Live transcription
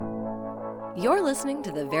You're listening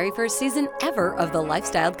to the very first season ever of the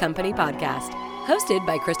Lifestyle Company podcast, hosted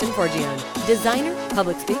by Kristen Forgione, designer,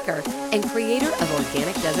 public speaker, and creator of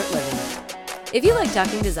Organic Desert Living. If you like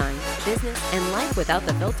talking design, business, and life without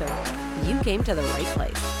the filter, you came to the right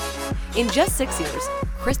place. In just 6 years,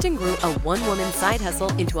 Kristen grew a one-woman side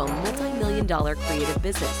hustle into a multi-million-dollar creative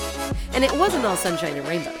business. And it wasn't all sunshine and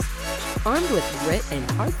rainbows. Armed with grit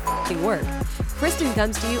and hard-f***ing work, Kristen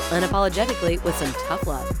comes to you unapologetically with some tough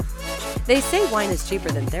love. They say wine is cheaper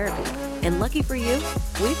than therapy, and lucky for you,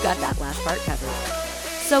 we've got that last part covered.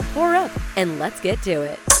 So pour up and let's get to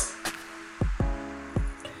it.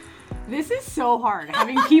 This is so hard,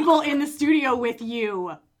 having people in the studio with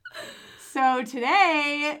you. So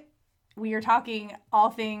today, we are talking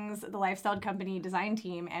all things the Lifestyle Company design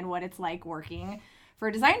team and what it's like working for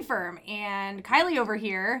a design firm. And Kylie over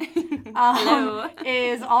here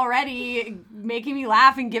is already making me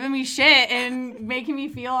laugh and giving me shit and making me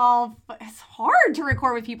feel it's hard to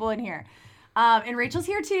record with people in here. And Rachel's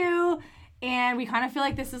here too. And we kind of feel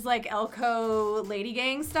like this is like Elko Lady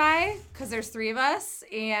Gang style because there's three of us.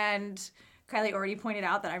 And Kylie already pointed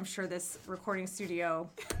out that I'm sure this recording studio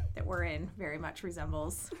that we're in very much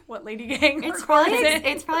resembles what Lady Gang records in.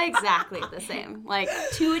 It's probably exactly the same, like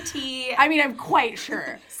to a T. I mean, I'm quite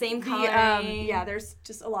sure. Same coloring. Yeah, there's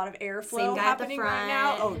just a lot of airflow same guy happening at the front. right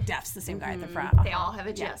now. Oh, Def's the same guy at the front. They all have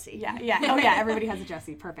a Jessie. Yeah. Oh, yeah, everybody has a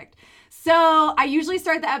Jessie. Perfect. So I usually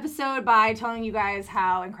start the episode by telling you guys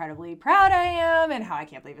how incredibly proud I am and how I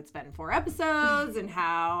can't believe it's been 4 episodes and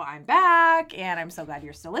how I'm back and I'm so glad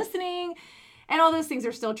you're still listening. And all those things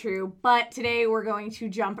are still true. But today we're going to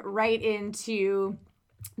jump right into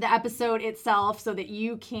the episode itself so that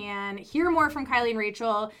you can hear more from Kylie and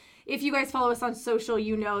Rachel. If you guys follow us on social,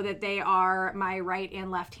 you know that they are my right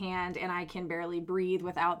and left hand, and I can barely breathe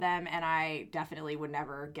without them, and I definitely would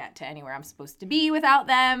never get to anywhere I'm supposed to be without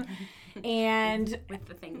them. And with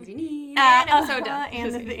the things you need. And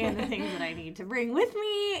the things that I need to bring with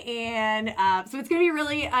me. And so it's going to be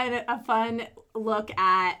really a fun look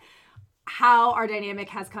at how our dynamic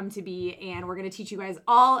has come to be, and we're going to teach you guys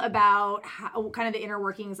all about how, kind of the inner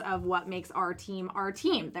workings of what makes our team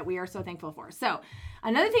that we are so thankful for. So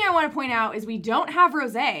another thing I want to point out is we don't have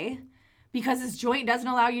rosé because this joint doesn't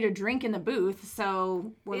allow you to drink in the booth.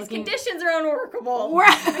 So these conditions are unworkable.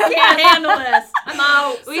 I can't handle this. I'm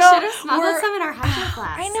out. We should have smuggled some in our hydro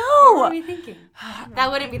flask. I know. What were we thinking? That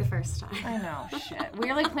wouldn't be the first time. I know. Shit.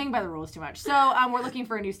 We're like playing by the rules too much. So we're looking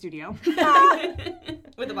for a new studio.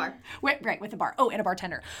 With a bar. Right, with a bar. Oh, and a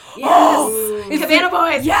bartender. Yes. Oh, Cabana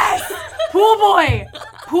Boys. Yes.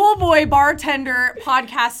 Pool boy bartender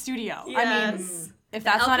podcast studio. Yes. I mean, if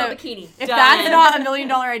that's not bikini. That's not $1 million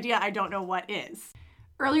idea, I don't know what is.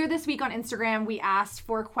 Earlier this week on Instagram, we asked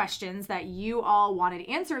for questions that you all wanted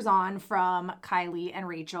answers on from Kylie and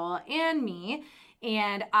Rachel and me.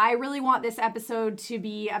 And I really want this episode to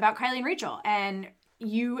be about Kylie and Rachel and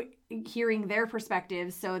you hearing their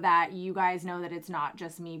perspectives so that you guys know that it's not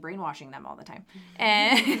just me brainwashing them all the time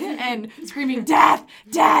and screaming death,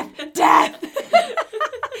 death, death.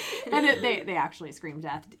 And they actually scream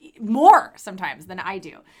death more sometimes than I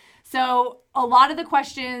do. So a lot of the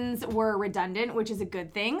questions were redundant, which is a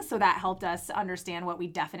good thing. So that helped us understand what we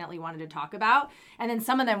definitely wanted to talk about. And then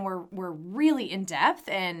some of them were really in depth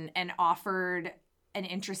and offered an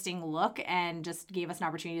interesting look and just gave us an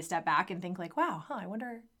opportunity to step back and think like, wow,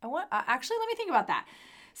 actually, let me think about that.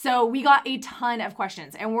 So we got a ton of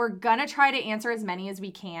questions and we're going to try to answer as many as we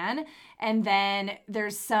can. And then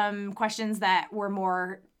there's some questions that were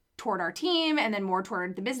more toward our team and then more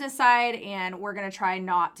toward the business side. And we're going to try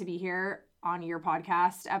not to be here on your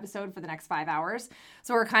podcast episode for the next 5 hours.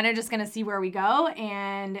 So we're kind of just going to see where we go.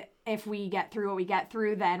 And if we get through what we get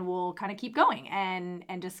through, then we'll kind of keep going and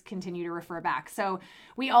just continue to refer back. So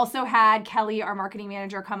we also had Kelly, our marketing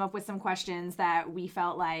manager, come up with some questions that we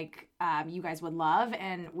felt like you guys would love.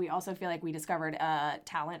 And we also feel like we discovered a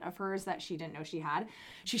talent of hers that she didn't know she had.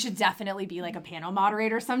 She should definitely be like a panel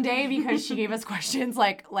moderator someday because she gave us questions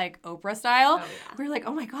like Oprah style. Oh, yeah. We were like,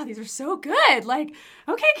 oh my God, these are so good. Like,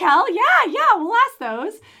 okay, Kel, yeah, we'll ask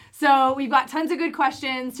those. So we've got tons of good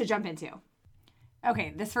questions to jump into.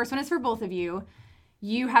 Okay, this first one is for both of you.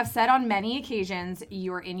 You have said on many occasions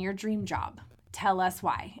you're in your dream job. Tell us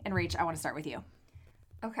why. And Rach, I want to start with you.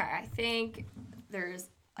 Okay, I think there's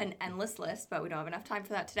an endless list, but we don't have enough time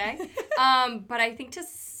for that today. But I think to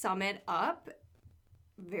sum it up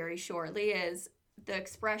very shortly is the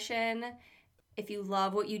expression, if you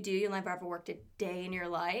love what you do, you'll never ever worked a day in your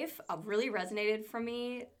life, really resonated for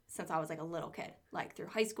me since I was like a little kid, like through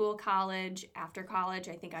high school, college, after college.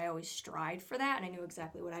 I think I always strived for that and I knew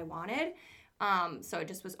exactly what I wanted. So I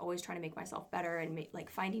just was always trying to make myself better and like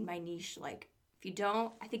finding my niche. Like if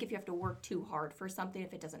you have to work too hard for something,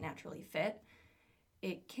 if it doesn't naturally fit,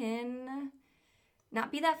 it can not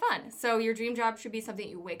be that fun. So your dream job should be something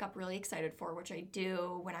you wake up really excited for, which I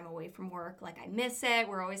do when I'm away from work. Like I miss it.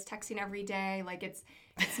 We're always texting every day. Like it's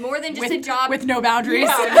more than just a job. With no boundaries.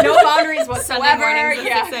 Yeah, with no boundaries whatsoever.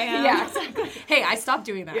 Yeah, exactly. Hey, I stopped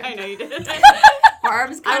doing that. Yeah, I know you did.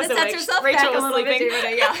 Barb's kind of sets herself back Rachel a little bit.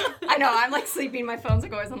 sleeping. Yeah, I know. I'm like sleeping. My phone's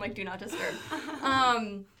like always on like do not disturb.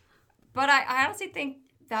 But I honestly think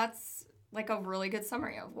that's like a really good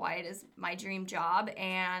summary of why it is my dream job,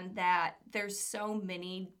 and that there's so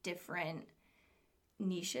many different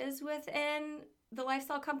niches within the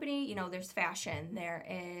lifestyle company. You know, there's fashion, there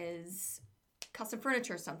is custom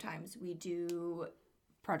furniture sometimes. We do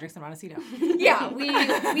Projects in Montecito. yeah, we do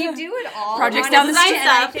it all. Projects down the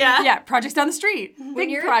street. Yeah, projects down the street. When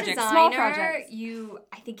Big you're projects, a designer, small projects. you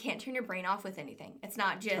I think can't turn your brain off with anything. It's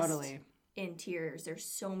not just Totally. interiors. There's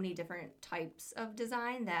so many different types of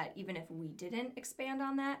design that even if we didn't expand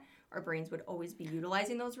on that, our brains would always be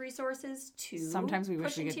utilizing those resources to Sometimes we wish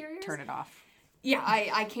push we could interiors. turn it off. Yeah,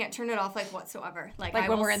 I can't turn it off like whatsoever. Like I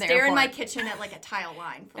when will we're in the stare in my airport. kitchen at like a tile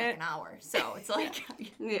line for like an hour. So it's like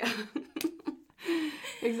Yeah.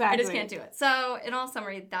 Exactly. I just can't do it. So in all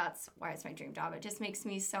summary, that's why it's my dream job. It just makes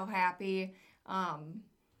me so happy.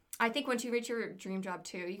 I think once you reach your dream job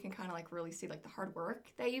too, you can kind of like really see like the hard work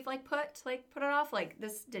that you've like put it off. Like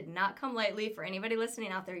this did not come lightly. For anybody listening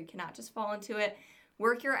out there, you cannot just fall into it.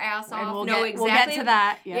 Work your ass off. We'll get to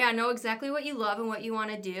that. Yep. Yeah, know exactly what you love and what you want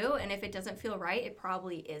to do. And if it doesn't feel right, it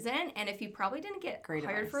probably isn't. And if you probably didn't get Great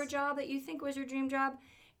hired advice. for a job that you think was your dream job,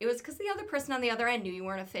 it was because the other person on the other end knew you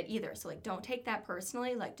weren't a fit either. So like, don't take that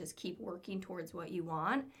personally. Like, just keep working towards what you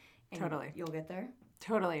want. And Totally. you'll get there.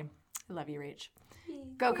 Totally. I love you, Rach.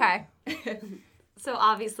 Go, Kai. So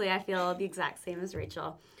obviously I feel the exact same as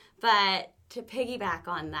Rachel, but to piggyback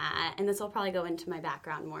on that, and this will probably go into my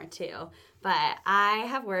background more too, but I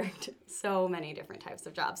have worked so many different types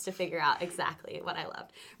of jobs to figure out exactly what I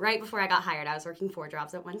loved. Right before I got hired, I was working 4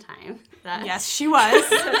 jobs at one time. Yes, she was.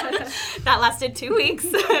 That lasted 2 weeks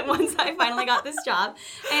once I finally got this job.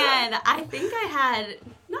 And I think I had,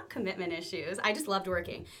 not commitment issues, I just loved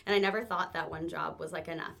working. And I never thought that one job was like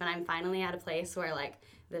enough. And I'm finally at a place where like,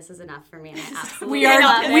 this is enough for me, and I absolutely we are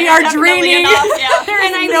love it. draining. Yeah. There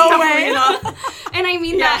is And I no mean- way. And I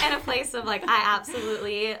mean that in a place of like, I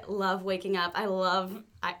absolutely love waking up.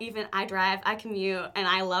 I drive, I commute, and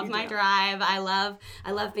I love my drive. I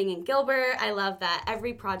love being in Gilbert. I love that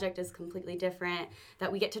every project is completely different, that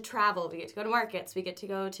we get to travel, we get to go to markets, we get to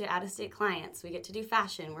go to out-of-state clients, we get to do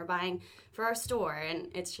fashion, we're buying for our store, and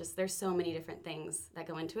it's just, there's so many different things that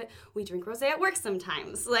go into it. We drink rosé at work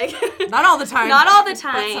sometimes. Like Not all the time. Not all the But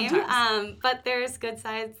time. sometimes. But there's good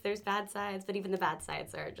sides, there's bad sides, but even the bad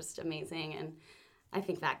sides are just amazing. And I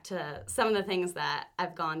think back to some of the things that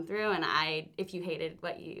I've gone through, and if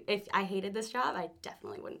I hated this job, I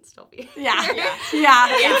definitely wouldn't still be. Yeah.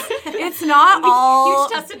 It's not all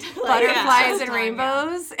Huge test of butterflies and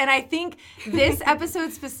rainbows. And I think this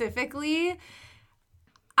episode specifically,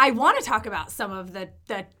 I want to talk about some of the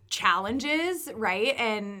challenges, right?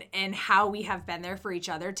 And how we have been there for each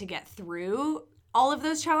other to get through all of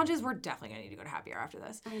those challenges. We're definitely going to need to go to happy hour after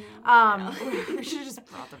this. I know. We should have just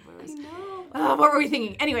brought the booze. No. What were we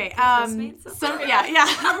thinking? Anyway, Postmates?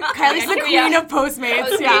 Kylie's the queen of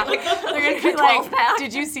Postmates. Yeah. They're going to be like, 12-pack.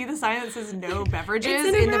 did you see the sign that says no beverages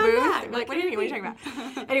It's in the brown booth? bag. We're like, what do you mean? What are you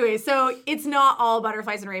talking about? Anyway, so it's not all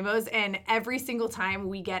butterflies and rainbows. And every single time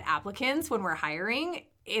we get applicants when we're hiring,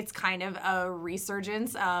 it's kind of a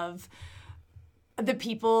resurgence of the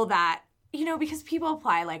people that, you know, because people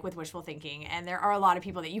apply like with wishful thinking, and there are a lot of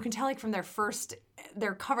people that you can tell like from their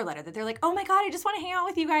cover letter that they're like, oh my God, I just want to hang out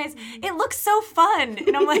with you guys. It looks so fun.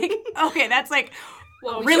 And I'm like, okay, that's like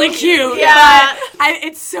really cute. Yeah. But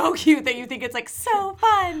it's so cute that you think it's like so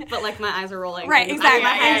fun. But like my eyes are rolling. Right, exactly.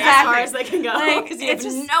 As far as they can go. Like, Because you have it's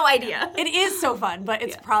just- no idea. It is so fun, but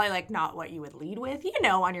it's probably like not what you would lead with, you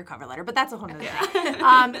know, on your cover letter, but that's a whole nother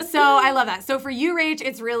thing. So I love that. So for you, Rach,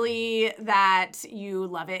 it's really that you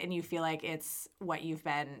love it and you feel like it's what you've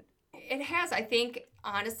been. It has. I think,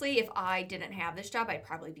 honestly, if I didn't have this job, I'd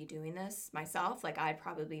probably be doing this myself. Like, I'd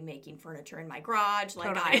probably be making furniture in my garage. Like,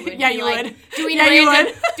 Totally. I would Yeah, be, you like, would. doing Yeah, you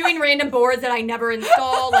random, would. doing random boards that I never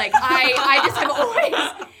install. Like, I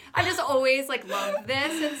just have always, like, loved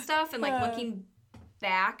this and stuff. And, like, looking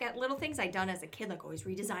back at little things I'd done as a kid, like always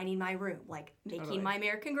redesigning my room, like making my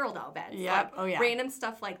American Girl doll beds. Yep. Like, random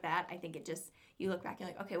stuff like that. I think it just, you look back, you're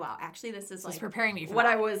like, okay, wow, actually this is like preparing me for what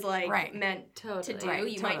that. I was like meant to do. Right.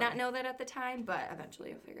 You might not know that at the time, but eventually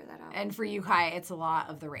you'll figure that out. And for you, Kai, it's a lot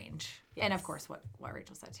of the range. Yes. And of course, what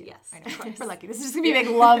Rachel said too. Yes. I know. We're lucky. This is just going to be a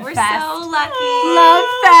big love We're fest. so lucky. Love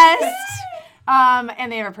fest.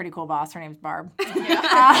 And they have a pretty cool boss. Her name's Barb.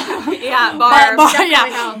 Yeah,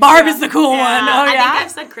 Barb. Barb is the cool one. Oh, I think yeah?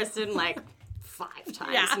 I've said Kristen like 5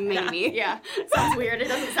 times, maybe. Yeah. Sounds weird. It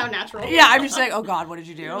doesn't sound natural. Yeah, I'm just like, oh God, what did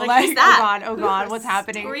you do? Like, who's that? Oh God, what's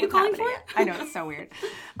happening? Who are you What's calling happening? for? I know, it's so weird.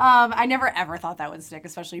 I never ever thought that would stick,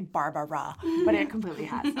 especially Barbara, but it completely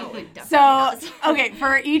has. Oh, it definitely So, does. okay,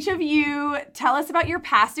 for each of you, tell us about your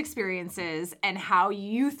past experiences and how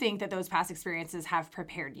you think that those past experiences have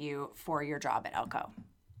prepared you for your job at Elko.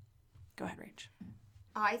 Go ahead, Rach.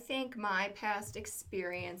 I think my past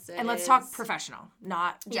experiences... And let's talk professional,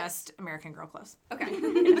 not just American Girl clothes. Okay.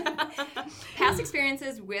 Past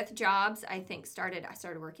experiences with jobs, I think I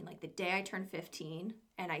started working like the day I turned 15.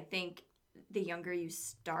 And I think the younger you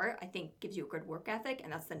start, I think gives you a good work ethic.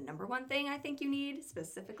 And that's the number one thing I think you need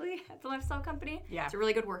specifically at the lifestyle company. Yeah. It's a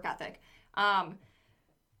really good work ethic.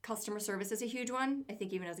 Customer service is a huge one. I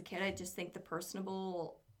think even as a kid, I just think the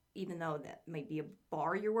personable... Even though that might be a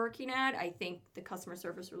bar you're working at, I think the customer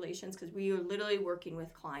service relations, because we are literally working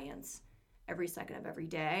with clients every second of every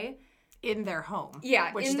day. In their home.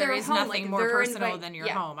 Yeah, Which in there their is home, nothing like, more they're personal than your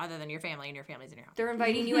home, other than your family, and your family's in your home. They're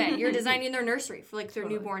inviting you in. You're designing their nursery for like their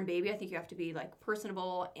newborn baby. I think you have to be like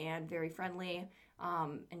personable and very friendly,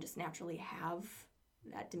 and just naturally have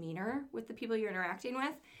that demeanor with the people you're interacting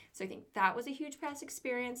with. So I think that was a huge past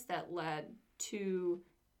experience that led to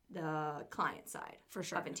the client side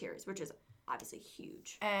of interiors, which is obviously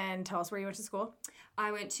huge. And tell us where you went to school.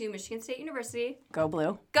 I went to Michigan State University. Go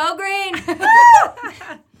blue. Go green! Go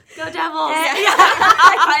Devils. Yeah.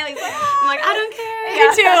 I'm like, I don't care.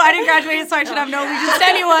 Me too. I didn't graduate, so I should have no allegiance to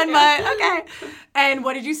anyone, but okay. And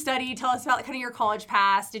what did you study? Tell us about kind of your college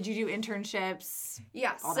past. Did you do internships?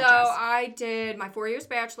 Yeah, All so that jazz. I did my 4 years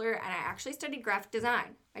bachelor, and I actually studied graphic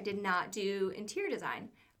design. I did not do interior design.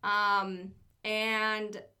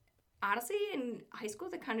 And honestly, in high school,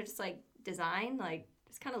 they kind of just like design, like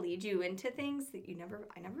just kind of lead you into things that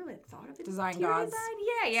I never really thought of it. Design interior gods.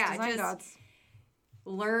 Design. Yeah. Design just gods.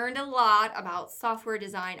 learned a lot about software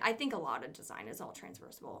design. I think a lot of design is all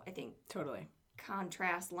transversable. I think Totally.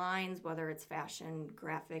 contrast lines, whether it's fashion,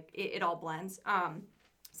 graphic, it all blends. So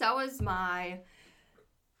that was my,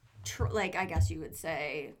 I guess you would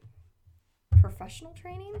say, professional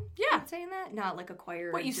training. Yeah. Saying that, not like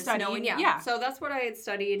acquired. What you just studied, knowing, yeah. So that's what I had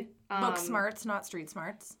studied. Book smarts, not street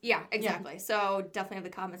smarts. Yeah, exactly. So definitely have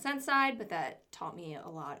the common sense side, but that taught me a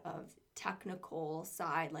lot of technical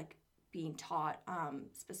side, like being taught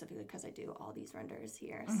specifically because I do all these renders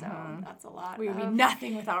here. So that's a lot. We would be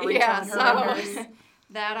nothing without Rachel and her renders.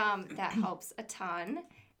 that helps a ton.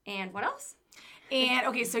 And what else? And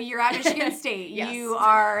okay, so you're at Michigan State. Yes.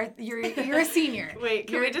 You're a senior. Wait,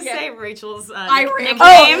 can we just say Rachel's nickname?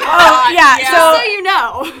 Yeah. So you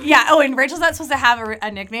know. Yeah. Oh, and Rachel's not supposed to have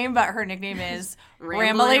a nickname, but her nickname is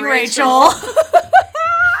Rambling Rachel. Rachel.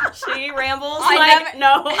 She rambles I like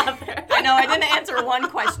no other. I know I didn't answer one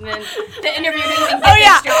question in the interview. Didn't even get Oh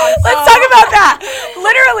yeah. this job, so Let's talk about that.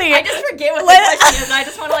 Literally. I just forget what the question is. And I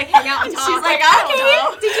just want to like hang out and talk. She's like, I don't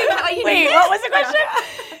know. Did you know what you Wait, needed? what was the question?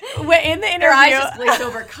 In the Their eyes interview. just glaze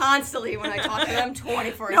over constantly when I talk to them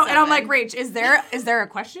 24/7. No, and I'm like, Rach, is there a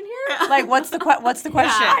question here? Like, what's the question?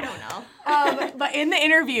 I don't know. But in the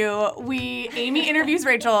interview, Amy interviews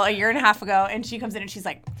Rachel a year and a half ago, and she comes in and she's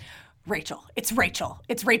like, Rachel.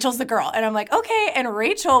 Rachel's the girl. And I'm like, okay. And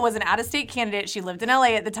Rachel was an out-of-state candidate. She lived in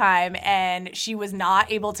LA at the time, and she was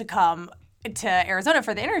not able to come to Arizona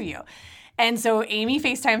for the interview. And so Amy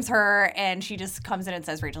FaceTimes her, and she just comes in and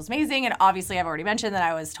says, Rachel's amazing. And obviously, I've already mentioned that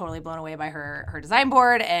I was totally blown away by her design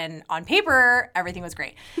board. And on paper, everything was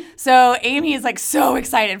great. So Amy is like so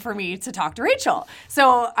excited for me to talk to Rachel.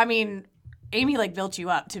 So, I mean, Amy like built you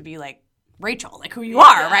up to be like Rachel, like who you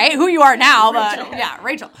are, right? Who you are now, but yeah,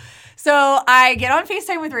 Rachel. So I get on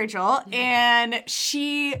FaceTime with Rachel, and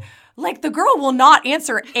she, like, the girl will not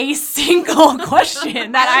answer a single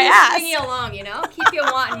question that I ask. Bring you along, you know? Keep you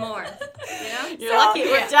wanting more, you know? You're lucky it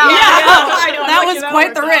worked out. I know. That I'm was lucky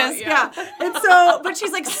quite the worked out, risk, yeah. And so, but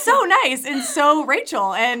she's like so nice and so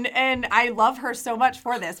Rachel, and I love her so much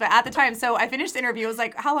for this. But at the time, so I finished the interview. It was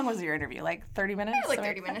like, how long was your interview? Like 30 minutes? Yeah, like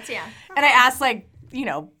 30 minutes, yeah. And I asked like,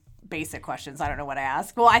 basic questions. I don't know what I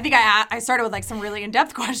asked. Well, I think I started with like some really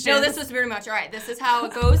in-depth questions. No, this is pretty much, all right, this is how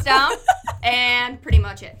it goes down, and pretty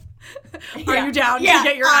much it. Are you down to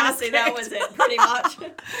get your honestly, ass that kicked? was it, pretty much.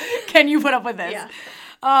 Can you put up with this? Yeah.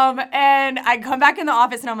 And I come back in the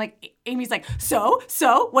office and I'm like, Amy's like, so,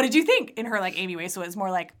 what did you think? In her like Amy way. So it's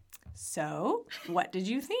more like, so, what did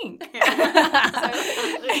you think?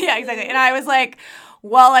 Yeah, exactly. And I was like,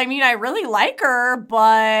 well, I mean, I really like her,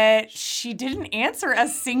 but she didn't answer a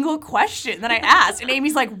single question that I asked. And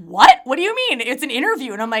Amy's like, what? What do you mean? It's an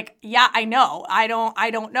interview. And I'm like, yeah, I know. I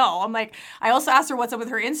don't know. I'm like, I also asked her what's up with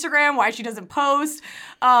her Instagram, why she doesn't post.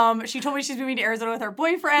 She told me she's moving to Arizona with her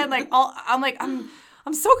boyfriend. Like, I'm like,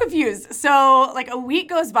 I'm so confused. So like a week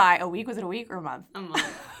goes by. A week? Was it a week or a month? A month.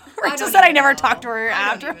 Rachel said I never talked to her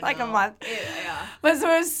after like a month. Yeah. But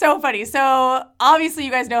so it was so funny. So obviously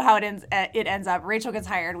you guys know how it ends up. Rachel gets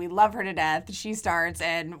hired. We love her to death. She starts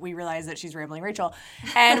and we realize that she's Rambling Rachel.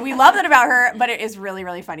 And we love that about her, but it is really,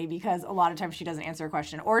 really funny because a lot of times she doesn't answer a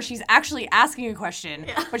question or she's actually asking a question,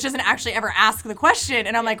 but she doesn't actually ever ask the question.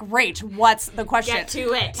 And I'm like, Rach, what's the question? Get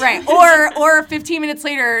to it. Right. Or 15 minutes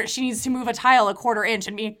later, she needs to move a tile a quarter inch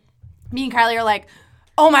and me and Kylie are like,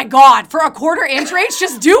 oh my God, for a quarter inch, Rach,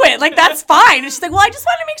 just do it. Like, that's fine. And she's like, well, I just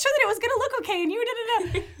wanted to make sure that it was going to look okay. And you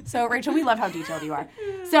da-da-da. So, Rachel, we love how detailed you are.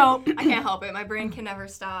 So, I can't help it. My brain can never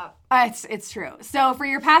stop. It's true. So, for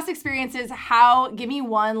your past experiences, give me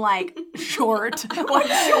one, like, short. One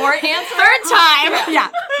short answer? Third time. Yeah.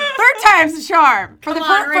 Third time's a charm. For the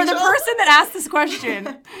on, person that asked this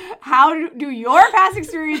question, how do your past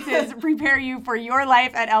experiences prepare you for your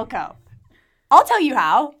life at Elko? I'll tell you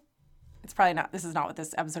how. It's probably not, this is not what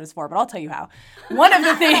this episode is for, but I'll tell you how. One of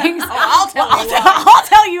the things. I'll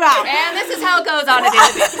tell you how. And this is how it goes on a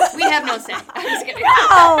daily basis. We have no say. I'm just kidding.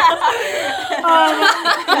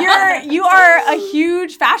 You are a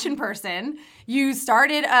huge fashion person. You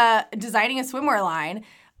started designing a swimwear line.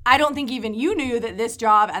 I don't think even you knew that this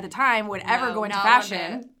job at the time would ever go into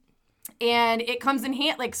fashion. And it comes in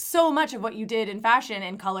hand, like so much of what you did in fashion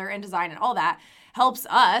and color and design and all that helps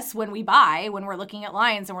us when we're looking at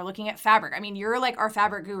lines and we're looking at fabric. I mean, you're like our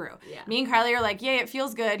fabric guru. Yeah. Me and Kylie are like, yay, it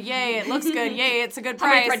feels good. Yay, it looks good. Yay, it's a good price.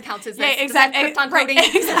 How many thread counts is this? Yay, exactly. Right,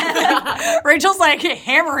 exactly. Rachel's like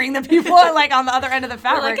hammering the people like on the other end of the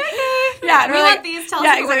fabric. We're like, okay. Yeah, and we we're want like, these. Tell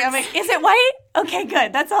yeah, us exactly. I'm like, is it white? Okay,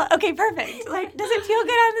 good. That's all. Okay, perfect. Like, does it feel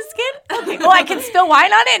good on the skin? Okay. Oh, I can spill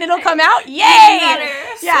wine on it and it'll come out. Yay!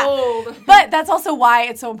 Yeah. Sold. But that's also why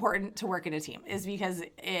it's so important to work in a team, is because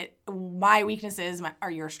my weaknesses are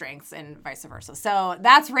your strengths and vice versa. So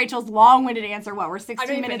that's Rachel's long-winded answer. What, we're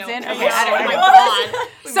 16 minutes in? Okay, I don't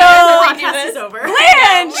know. So, podcast is over.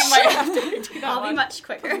 Blanche! We might have to do that I'll be one. much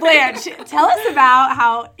quicker. Blanche, tell us about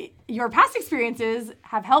how your past experiences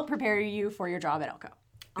have helped prepare you for your job at Elko.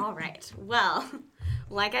 All right. Well,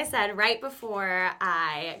 like I said, right before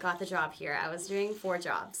I got the job here, I was doing 4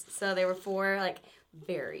 jobs. So they were 4 like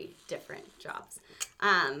very different jobs.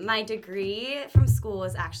 My degree from school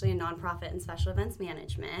was actually in nonprofit and special events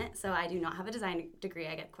management. So I do not have a design degree.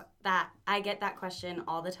 I get that question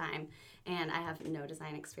all the time, and I have no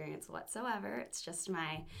design experience whatsoever. It's just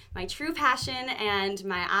my true passion and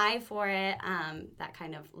my eye for it. That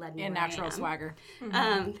kind of led me. And where natural I am. swagger.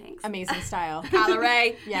 Thanks. Amazing style.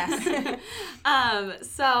 Kylie. Yes.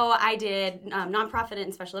 So I did nonprofit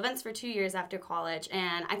and special events for 2 years after college,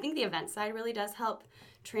 and I think the event side really does help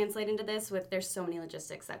translate into this. There's so many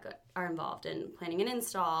logistics that are involved in planning an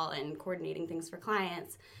install and coordinating things for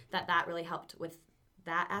clients that really helped with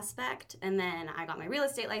that aspect. And then I got my real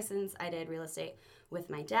estate license. I did real estate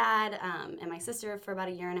with my dad and my sister for about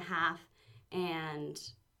 1.5 years, and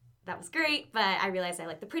that was great, but I realized I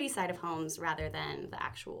like the pretty side of homes rather than the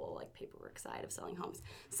actual like paperwork side of selling homes.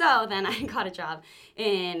 So then I got a job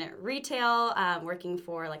in retail, working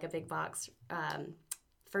for like a big box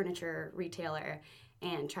furniture retailer,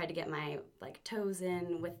 and tried to get my like toes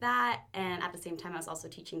in with that. And at the same time, I was also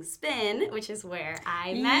teaching spin, which is where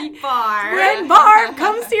I met Barb. When Barb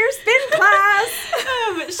comes to your spin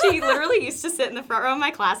class. She literally used to sit in the front row of my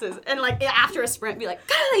classes and like after a sprint be like,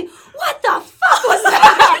 Kylie, what the fuck was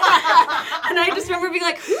that? And I just remember being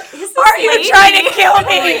like, who is this Are you lady? trying to kill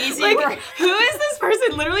me? Like, who is this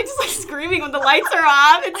person literally just like screaming when the lights are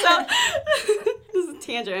off? And so this is a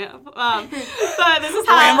tangent. But this is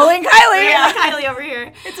how Rambling Kylie. Yeah, Kylie over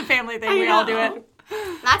here. It's a family thing. We all do it.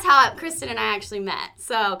 That's how Kristen and I actually met.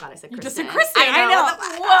 So, God, I said Kristen. You just said Kristen. I know.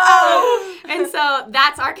 Whoa. And so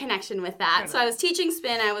that's our connection with that. So I was teaching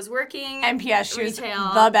spin. I was working NPS, she was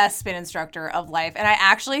retail. the best spin instructor of life. And I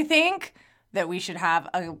actually think that we should have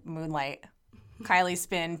a Moonlight. Kylie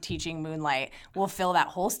Spin teaching Moonlight. We'll fill that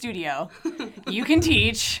whole studio. You can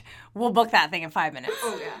teach. We'll book that thing in 5 minutes.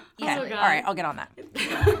 Oh, yeah. Okay. Oh, God. All right, I'll get on that.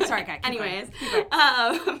 Sorry, Kai. Anyways,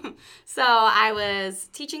 so I was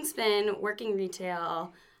teaching spin, working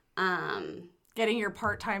retail, Getting your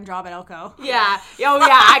part-time job at Elko. Yeah. Oh, yeah.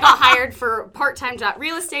 I got hired for part-time job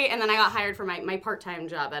real estate, and then I got hired for my part-time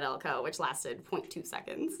job at Elko, which lasted 0.2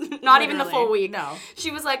 seconds. Not even the full week. No. She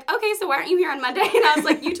was like, okay, so why aren't you here on Monday? And I was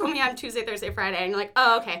like, you told me I'm Tuesday, Thursday, Friday. And you're like,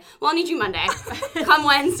 oh, okay. Well, I'll need you Monday. Come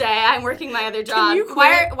Wednesday, I'm working my other job. Can you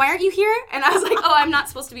quit? Why aren't you here? And I was like, oh, I'm not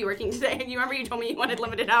supposed to be working today. And you remember you told me you wanted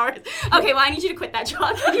limited hours? Okay, well, I need you to quit that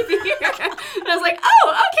job. Can you be here? And I was like,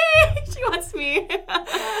 oh, okay. She wants me.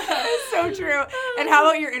 So true. And how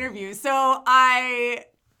about your interview? So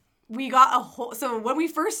we got so when we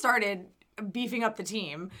first started beefing up the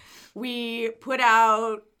team, we put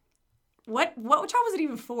out, what job was it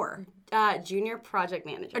even for? Junior project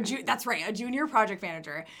manager. That's right, a junior project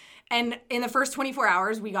manager. And in the first 24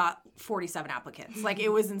 hours, we got 47 applicants. Like, it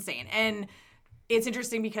was insane. And it's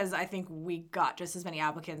interesting because I think we got just as many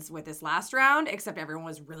applicants with this last round, except everyone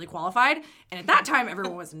was really qualified. And at that time,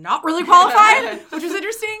 everyone was not really qualified, which was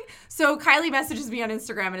interesting. So Kylie messages me on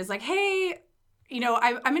Instagram and is like, hey,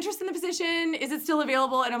 I'm interested in the position. Is it still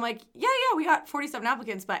available? And I'm like, yeah, we got 47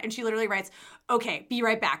 applicants. And she literally writes, okay, be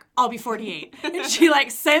right back. I'll be 48. And she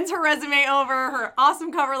sends her resume over, her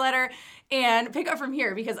awesome cover letter, and pick up from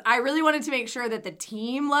here, because I really wanted to make sure that the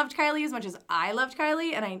team loved Kylie as much as I loved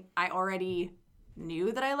Kylie. And I already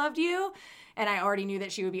knew that I loved you, and I already knew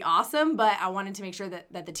that she would be awesome, but I wanted to make sure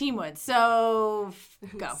that the team would. So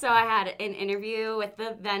go. So I had an interview with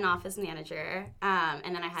the then office manager,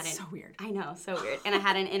 and then I had so weird. I know, so weird. And I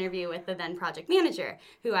had an interview with the then project manager,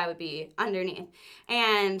 who I would be underneath.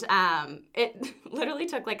 And it literally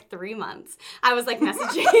took 3 months. I was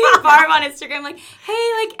messaging Barb on Instagram,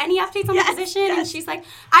 hey, any updates on the position? Yes. And she's like,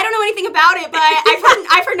 I don't know anything about it, but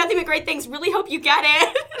I've heard nothing but great things. Really hope you get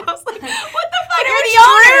it. And I was like, what the fuck? You're the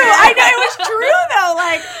owner. I know, it was true though.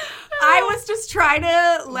 I was just trying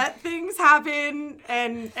to let things happen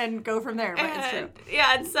and go from there, but it's true.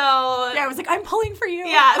 Yeah, and so... Yeah, I was like, I'm pulling for you.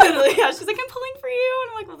 Yeah, literally. Yeah, she's like, I'm pulling for you. And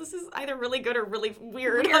I'm like, well, this is either really good or really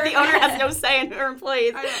weird. The owner has no say in her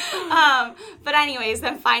employees. But anyways,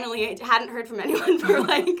 then finally, I hadn't heard from anyone for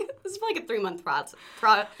this is a 3-month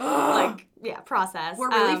process. We're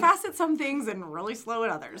really fast at some things and really slow at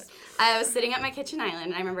others. I was sitting at my kitchen island,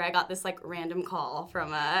 and I remember I got this random call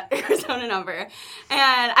from a Arizona number,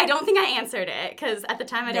 and I don't think I answered it, because at the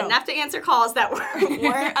time I didn't have to answer calls that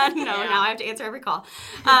weren't unknown. Yeah. Now I have to answer every call.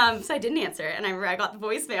 So I didn't answer it, and I remember I got the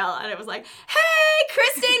voicemail, and it was like, hey,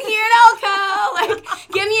 Kristen here at Elko,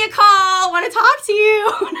 give me a call, want to talk to you.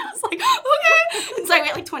 And I was like, okay. And so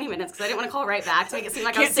I wait 20 minutes, because I didn't want to call right back to make it seem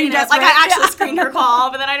like I was sitting there, I actually screened her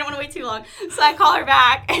call, but then I didn't want to wait too long. So I call her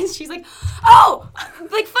back, and she's like, oh,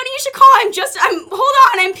 funny you should call. Hold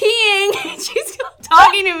on, I'm peeing. And she's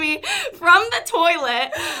talking to me from the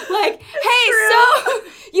toilet, hey, so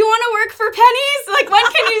you want to work for pennies? When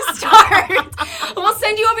can you start? We'll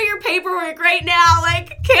send you over your paperwork right now.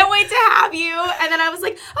 Can't wait to have you. And then I was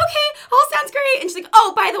like, okay, all sounds great. And she's like,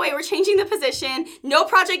 oh, by the way, we're changing the position. No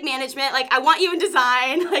project management. I want you in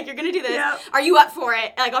design. You're going to do this. Yep. Are you up for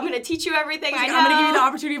it? I'm going to teach you everything I know. I'm going to give you the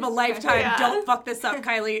opportunity of a lifetime. Yeah. Don't fuck this up,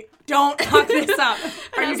 Kylie. Don't fuck this up.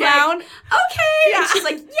 Are you down? Okay. Yeah. And she's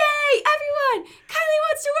like, yay, everyone. Kylie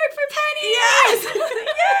wants to work for pennies. Yes.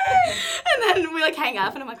 Yay. And then we hang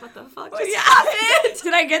up, and I'm like, what the fuck just happened?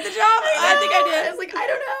 Did I get the job? I think I did. I was like, I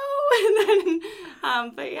don't know. And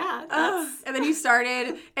then, but yeah. And then you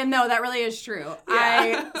started, and no, that really is true.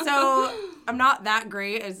 Yeah. I'm not that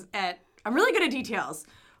great I'm really good at details,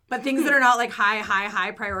 but things that are not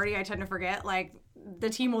high priority, I tend to forget.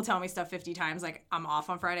 The team will tell me stuff 50 times, I'm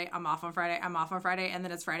off on Friday, I'm off on Friday, I'm off on Friday, and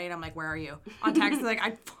then it's Friday, and I'm like, where are you? On text,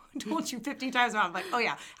 I told you 50 times, and I'm like, oh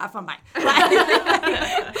yeah, have fun, bye.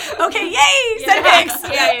 Okay, yay, send pics.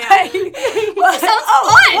 Yeah. Sounds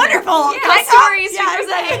fun. Wonderful. Yeah, can I go? stories,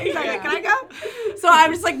 Exactly. Can I go? So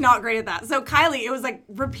I'm just not great at that. So Kylie, it was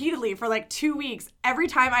repeatedly for 2 weeks, every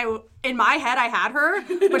time in my head I had her,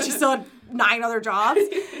 but she still had 9 other jobs,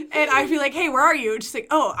 and I'd be like, hey, where are you? And she's like,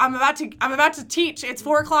 oh, I'm about to teach. It's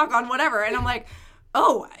 4:00 on whatever. And I'm like,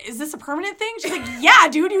 oh, is this a permanent thing? She's like, yeah,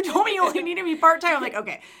 dude, you told me you only needed me part-time. I'm like,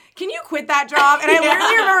 okay, can you quit that job? And I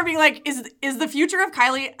literally remember being like, is the future of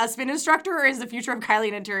Kylie a spin instructor, or is the future of Kylie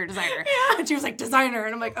an interior designer? Yeah. And she was like, designer.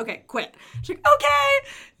 And I'm like, okay, quit. She's like, okay,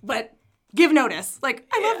 but give notice. I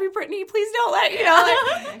love you, Brittany. Please don't let,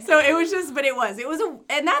 So it was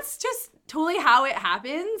and that's just totally how it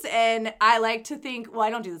happens. And I like to think, well, I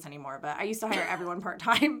don't do this anymore, but I used to hire everyone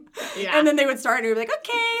part-time. Yeah. And then they would start and we'd be like,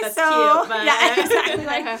 okay, that's so. Cute, but... Yeah, exactly.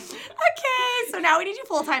 Okay, so now we need you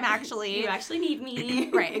full-time, actually. You actually need me.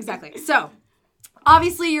 Right, exactly. So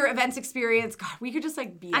obviously your events experience, God, we could just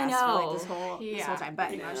like BS I know. for like this whole time,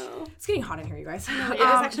 but it's getting hot in here, you guys. It is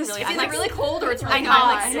actually really It's either really cold or it's really I know,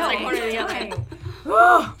 hot. it's It's like one or the other.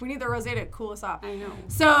 We need the rosé to cool us off. I know.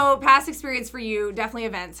 So past experience for you, definitely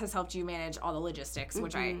events has helped you manage all the logistics,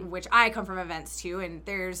 which I come from events too. And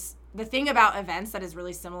there's the thing about events that is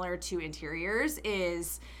really similar to interiors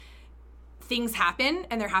is things happen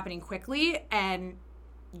and they're happening quickly and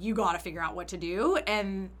you got to figure out what to do.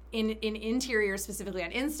 And in interiors, specifically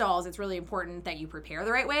on installs, it's really important that you prepare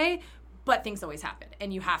the right way. But things always happen,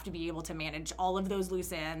 and you have to be able to manage all of those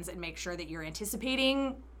loose ends and make sure that you're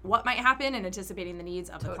anticipating what might happen and anticipating the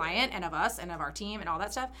needs of the client and of us and of our team and all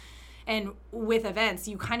that stuff. And with events,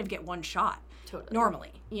 you kind of get one shot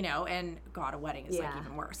normally, you know, and God, a wedding is like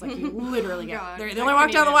even worse. Like you literally get, they only walk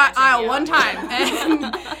down the aisle one time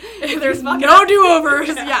and there's no do-overs.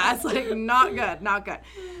 Yeah, it's like not good.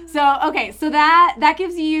 So, okay, so that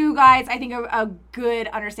gives you guys, I think, a good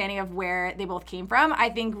understanding of where they both came from. I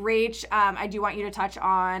think, Rach, I do want you to touch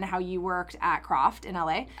on how you worked at Croft in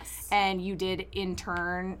LA. Yes. And you did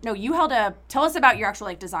tell us about your actual,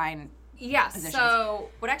 like, design positions. So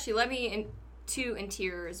what actually led me to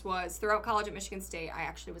interiors was throughout college at Michigan State, I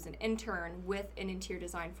actually was an intern with an interior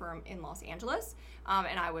design firm in Los Angeles,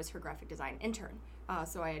 and I was her graphic design intern.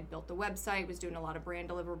 So I had built the website, was doing a lot of brand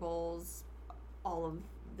deliverables, all of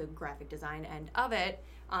the graphic design end of it,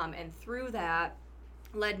 and through that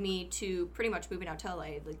led me to pretty much moving out to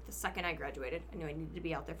LA. Like the second I graduated, I knew I needed to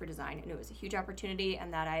be out there for design. I knew it was a huge opportunity,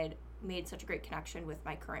 and that I had made such a great connection with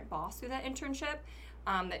my current boss through that internship,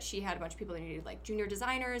 that she had a bunch of people that needed like junior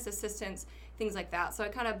designers, assistants, things like that. So I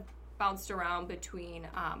kind of bounced around between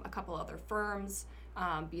a couple other firms,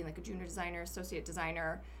 being like a junior designer, associate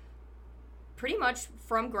designer, pretty much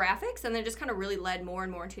from graphics, and then just kind of really led more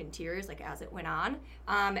and more into interiors like as it went on.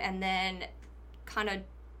 And then kind of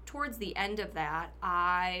towards the end of that,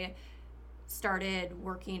 I started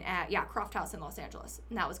working at Croft House in Los Angeles,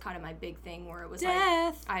 and that was kind of my big thing where it was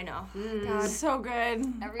like I know God. So good.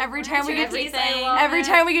 Every time we get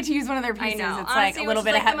to use one of their pieces, it's honestly, like a little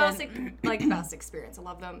bit of heaven. The best experience. I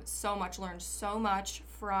love them so much. Learned so much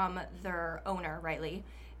from their owner, Riley.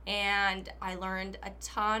 And I learned a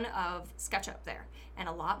ton of SketchUp there and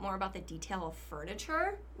a lot more about the detail of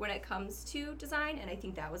furniture when it comes to design. And I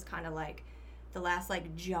think that was kind of like the last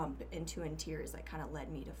like jump into interiors that kind of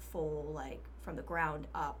led me to full, like from the ground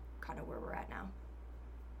up, kind of where we're at now.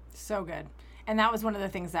 So good. And that was one of the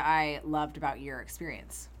things that I loved about your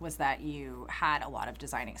experience, was that you had a lot of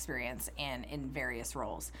design experience and in various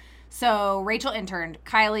roles. So Rachel interned,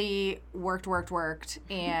 Kylie worked,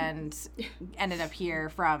 and ended up here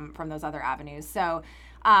from those other avenues. So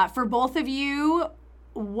for both of you,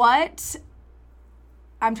 I'm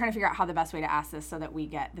trying to figure out how the best way to ask this so that we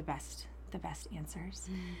get the best answers,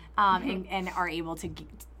 and are able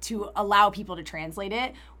to allow people to translate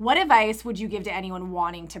it. What advice would you give to anyone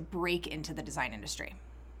wanting to break into the design industry?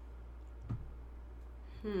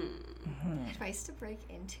 Advice to break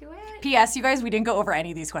into it? P.S. You guys, we didn't go over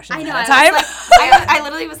any of these questions I know. ahead of time. I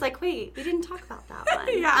literally was like, wait, we didn't talk about that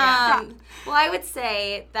one. Well, I would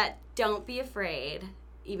say that don't be afraid,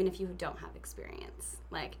 even if you don't have experience.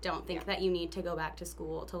 Like, don't think that you need to go back to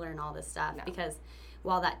school to learn all this stuff, because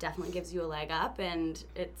while that definitely gives you a leg up and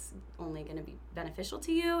it's only going to be beneficial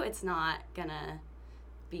to you, it's not going to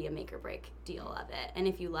be a make or break deal of it. And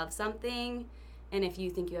if you love something, and if you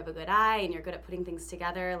think you have a good eye and you're good at putting things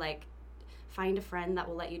together, like, find a friend that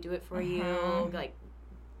will let you do it for you. Like,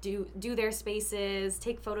 do their spaces,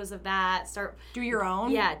 take photos of that, do your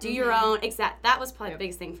own. Yeah, do your own. That was probably the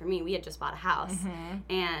biggest thing for me. We had just bought a house,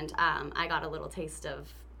 and I got a little taste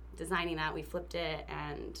of designing that. We flipped it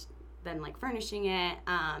and then like furnishing it,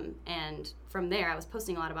 and from there I was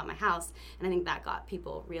posting a lot about my house, and I think that got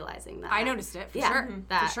people realizing that I noticed it for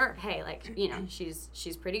sure. Hey, like, you know, she's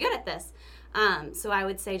pretty good at this. So I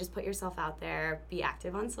would say just put yourself out there, be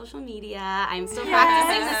active on social media. I'm still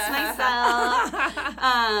practicing this myself.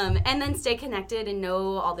 And then stay connected and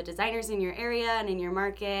know all the designers in your area and in your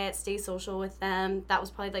market. Stay social with them. That was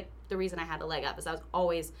probably like the reason I had a leg up, is I was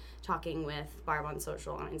always talking with Barb on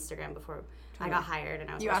social, on Instagram before I got hired,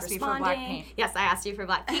 and I was responding. You asked me for black paint. Yes, I asked you for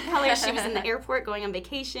black paint colors. She was in the airport going on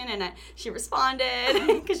vacation, and she responded,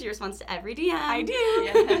 because she responds to every DM. I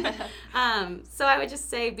do. So I would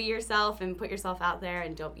just say be yourself and put yourself out there,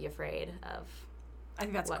 and don't be afraid of I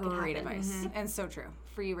think that's great advice, and so true.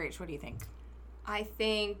 For you, Rach, what do you think? I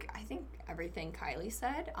think everything Kylie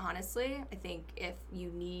said, honestly. I think if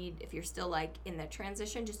you're still like in the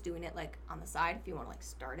transition, just doing it like on the side, if you want to like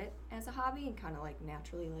start it as a hobby and kind of like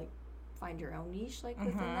naturally like find your own niche like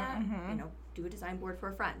within that, you know, do a design board for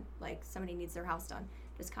a friend. Like somebody needs their house done.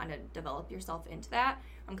 is kind of develop yourself into that.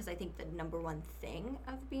 Because I think the number one thing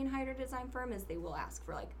of being hired at a design firm is they will ask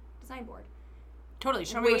for, like, design board. Totally.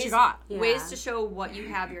 Show me what you got. Ways to show what you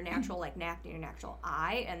have, your natural, like, knack and your natural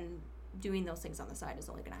eye, and doing those things on the side is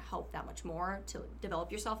only going to help that much more to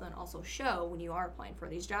develop yourself and then also show when you are applying for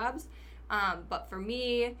these jobs. But for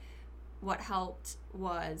me, what helped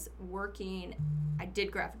was working, I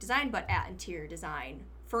did graphic design, but at interior design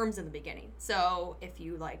firms in the beginning. So if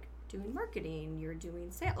you, like, doing marketing, you're doing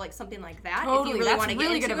sales, like something like that. Totally. If you really want to get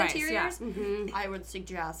really into good advice. interiors, Yeah. I would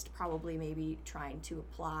suggest probably maybe trying to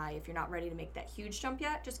apply. If you're not ready to make that huge jump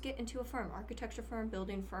yet, just get into a firm, architecture firm,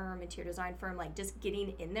 building firm, interior design firm, like just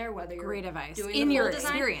getting in there, whether you're Great advice. doing In the your full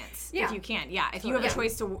design. experience, Yeah. if you can. Yeah, if you have a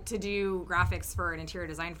choice to do graphics for an interior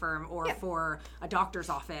design firm or for a doctor's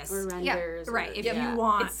office. Or renders. Right, if you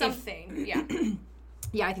want. It's something, yeah.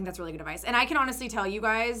 Yeah, I think that's really good advice. And I can honestly tell you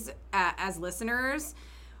guys, as listeners,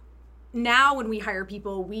 now when we hire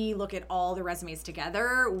people, we look at all the resumes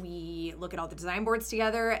together, we look at all the design boards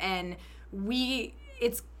together, and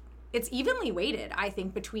it's evenly weighted, I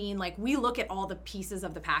think, between, like, we look at all the pieces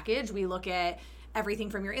of the package. We look at everything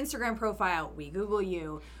from your Instagram profile, we Google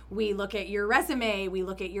you, we look at your resume, we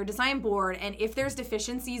look at your design board, and if there's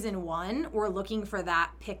deficiencies in one, we're looking for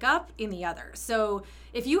that pickup in the other. So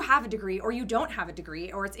if you have a degree or you don't have a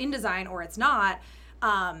degree, or it's in design or it's not,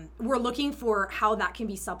 we're looking for how that can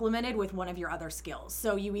be supplemented with one of your other skills.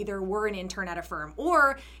 So you either were an intern at a firm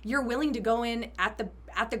or you're willing to go in at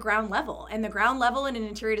the ground level. And the ground level in an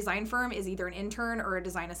interior design firm is either an intern or a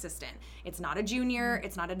design assistant. It's not a junior,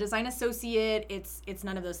 it's not a design associate, it's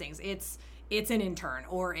none of those things. It's an intern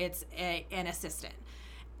or it's an assistant.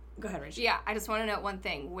 Go ahead, Rach. Yeah, I just want to note one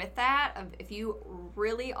thing. With that, if you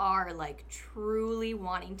really are, like, truly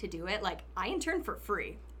wanting to do it, like, I interned for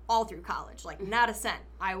free all through college, like, not a cent.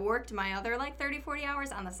 I worked my other, like, 30, 40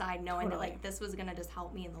 hours on the side knowing that, like, this was going to just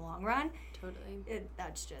help me in the long run. Totally.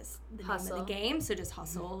 That's just the Hustle. name of the game. So just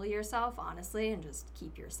hustle yourself, honestly, and just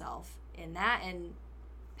keep yourself in that, and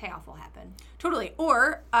payoff will happen. Totally.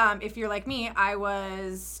 Or if you're like me, I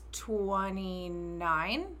was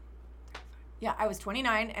 29. Yeah, I was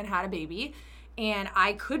 29 and had a baby, and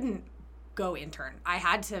I couldn't go intern. I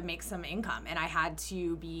had to make some income, and I had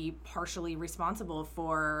to be partially responsible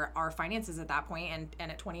for our finances at that point.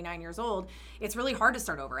 And at 29 years old, it's really hard to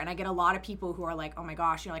start over. And I get a lot of people who are like, "Oh my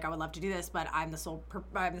gosh, like, I would love to do this, but I'm the sole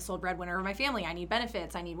breadwinner of my family. I need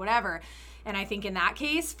benefits. I need whatever." And I think in that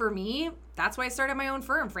case, for me, that's why I started my own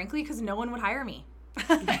firm, frankly, because no one would hire me.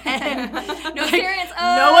 No experience.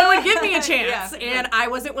 No one would give me a chance, and I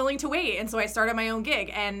wasn't willing to wait, and so I started my own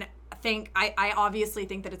gig. And I obviously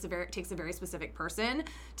think that it takes a very specific person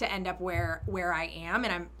to end up where I am,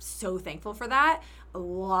 and I'm so thankful for that. A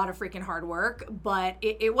lot of freaking hard work, but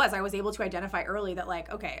I was able to identify early that, like,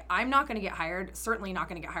 okay, I'm not going to get hired, certainly not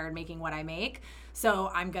going to get hired making what I make, so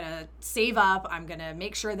I'm going to save up, I'm going to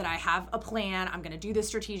make sure that I have a plan, I'm going to do this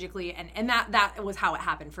strategically, and that was how it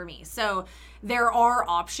happened for me. So there are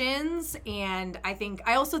options, and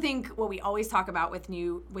I also think what we always talk about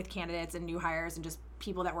with candidates and new hires and just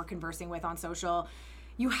people that we're conversing with on social,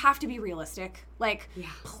 you have to be realistic. Like,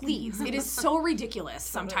 please. It is so ridiculous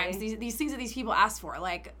sometimes, these things that these people ask for,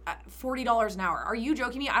 like $40 an hour. Are you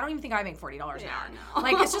joking me? I don't even think I make $40 an hour. No.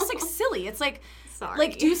 Like, it's just, like, silly. It's like,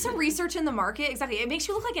 like, do some research in the market. Exactly. It makes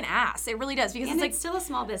you look like an ass. It really does, because and it's like still a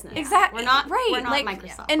small business. Exactly. We're not like,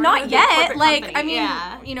 Microsoft. And we're not yet. Like, company.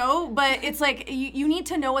 I mean, you know, but it's like you need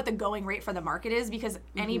to know what the going rate for the market is, because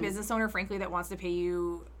any business owner, frankly, that wants to pay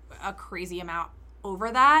you a crazy amount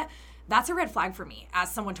over that's a red flag for me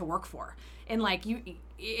as someone to work for. And, like,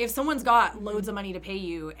 if someone's got loads of money to pay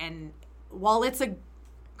you, and while it's a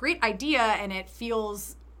great idea and it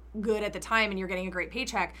feels good at the time and you're getting a great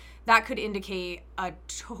paycheck, that could indicate a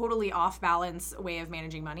totally off balance way of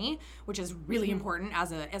managing money, which is really important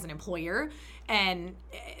as an employer. And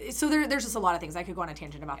so there's just a lot of things. I could go on a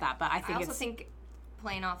tangent about that, but I think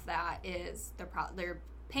playing off that is they're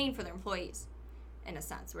paying for their employees, in a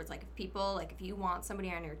sense, where it's like, if you want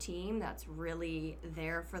somebody on your team that's really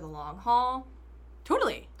there for the long haul,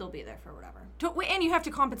 totally, they'll be there for whatever. And you have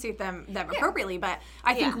to compensate them appropriately. But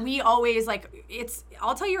I think we always, like,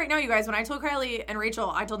 I'll tell you right now, you guys, when I told Kylie and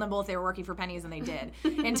Rachel, I told them both they were working for pennies, and they did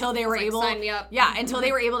until they were able, sign me up. Yeah, until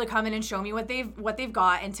they were able to come in and show me what they've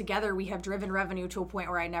got, and together we have driven revenue to a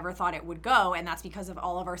point where I never thought it would go, and that's because of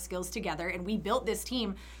all of our skills together. And we built this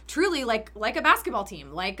team truly like a basketball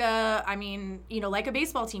team, like a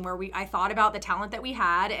baseball team, where I thought about the talent that we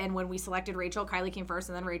had, and when we selected Rachel, Kylie came first,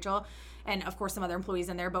 and then Rachel, and of course some other other employees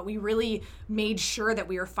in there, but we really made sure that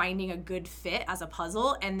we were finding a good fit as a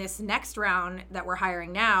puzzle. And this next round that we're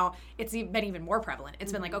hiring now, it's been even more prevalent.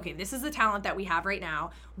 It's been like, okay, this is the talent that we have right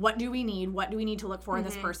now. What do we need? What do we need to look for in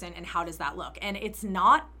this person? And how does that look? And it's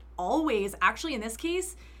not always, actually in this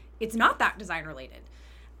case, it's not that design related.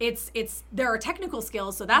 There are technical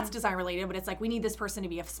skills, so that's design related, but it's like, we need this person to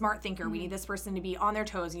be a smart thinker. We need this person to be on their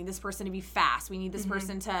toes. We need this person to be fast. We need this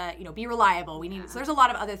person to, be reliable. So there's a lot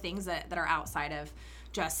of other things that are outside of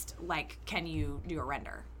just like, can you do a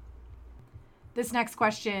render? This next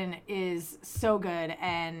question is so good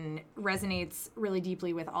and resonates really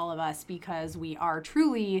deeply with all of us because we are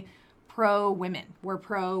truly pro-women. We're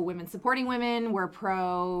pro-women supporting women. We're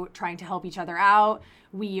pro trying to help each other out.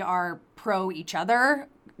 We are pro each other,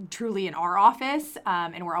 truly in our office,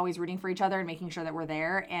 and we're always rooting for each other and making sure that we're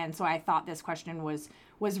there. And so I thought this question was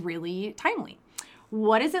really timely.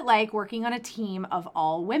 What is it like working on a team of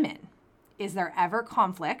all women? Is there ever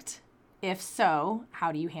conflict? If so,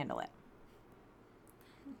 how do you handle it?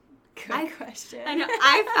 Good question. I know.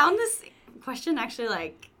 I found this question actually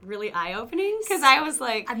like really eye-opening because I was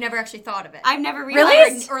like, I've never actually thought of it. I've never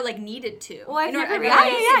realized or like needed to. Well, I've never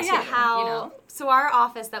realized how. So our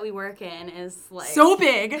office that we work in is like so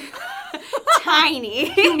big, tiny,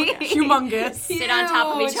 humongous. Sit on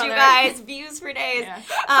top of each other. You guys, views for days. Yeah.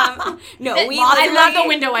 No, I love the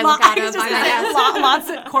window I look out of. Lots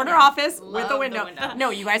of corner office Love with the window. No,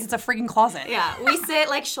 you guys, it's a freaking closet. Yeah, we sit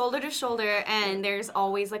like shoulder to shoulder, and there's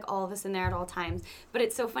always like all of us in there at all times. But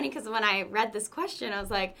it's so funny because when I read this question, I was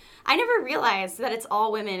like, I never realized that it's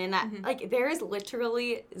all women and that like there is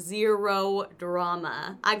literally zero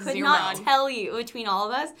drama. I could not tell you between all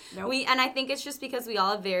of us. Nope. And I think it's just because we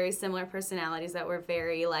all have very similar personalities that we're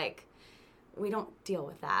very like, we don't deal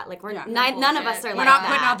with that. Like we're none of us are like that. We're not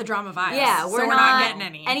putting out the drama vibes. Yeah, we're not getting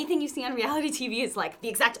any. Anything you see on reality TV is like the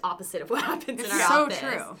exact opposite of what happens in our so office.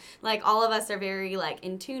 True. Like all of us are very like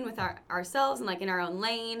in tune with ourselves and like in our own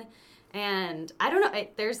lane. And I don't know,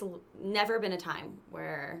 there's never been a time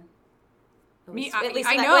where, at least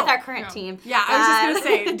with our current team. Yeah, I was just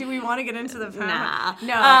going to say, do we want to get into the Nah.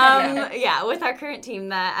 No. Yeah, with our current team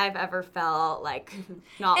that I've ever felt like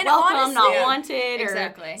not and welcome, honestly, not wanted,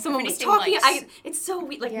 exactly. or someone was Anything talking. like, it's so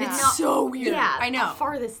weird. Like, it's so weird. Yeah, I know. The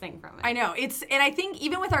farthest thing from it. I know. And I think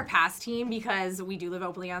even with our past team, because we do live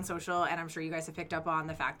openly on social, and I'm sure you guys have picked up on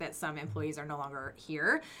the fact that some employees are no longer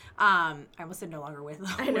here. I almost said no longer with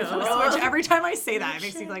us, which every time I say that, it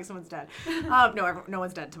makes me feel like someone's dead. No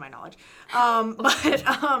one's dead to my knowledge.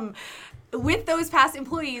 But with those past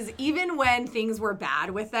employees, even when things were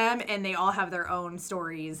bad with them, and they all have their own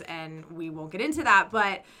stories, and we won't get into that,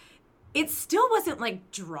 but it still wasn't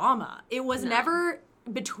like drama. It was never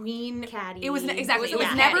between catty. It was exactly. It was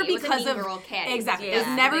catty. never It was a because mean of girl catty. exactly. Yeah. It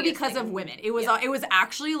was never The biggest because thing. of women. It was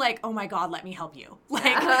actually like, oh my God, let me help you.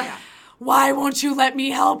 Like, why won't you let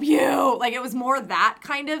me help you? Like, it was more that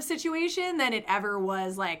kind of situation than it ever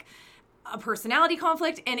was like a personality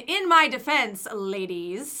conflict. And in my defense,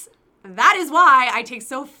 ladies, that is why I take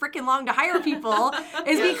so freaking long to hire people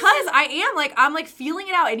is because I'm like feeling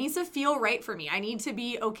it out. It needs to feel right for me. I need to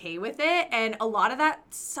be okay with it. And a lot of that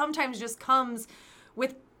sometimes just comes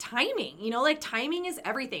with timing, like timing is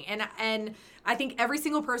everything. And I think every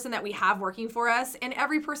single person that we have working for us and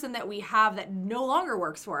every person that we have that no longer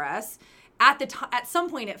works for us at some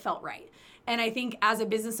point it felt right. And I think as a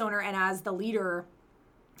business owner and as the leader,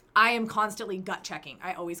 I am constantly gut checking.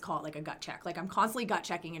 I always call it like a gut check. Like I'm constantly gut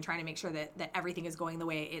checking and trying to make sure that everything is going the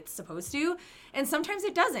way it's supposed to. And sometimes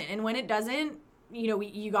it doesn't. And when it doesn't,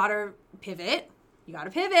 you gotta pivot. You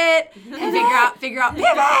gotta pivot and figure out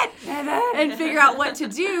pivot and figure out what to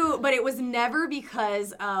do. But it was never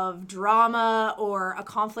because of drama or a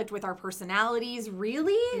conflict with our personalities.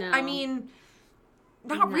 Really? No. I mean,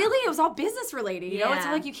 not really. It was all business related. It's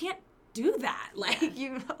like you can't do that. Like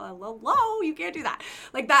hello, you can't do that.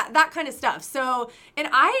 Like that kind of stuff. So, and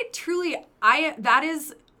that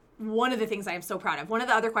is one of the things I am so proud of. One of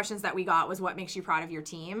the other questions that we got was what makes you proud of your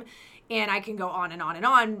team? And I can go on and on and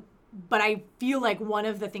on, but I feel like one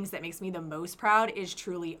of the things that makes me the most proud is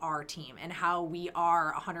truly our team and how we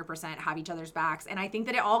are 100% have each other's backs. And I think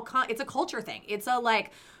that it's a culture thing. It's a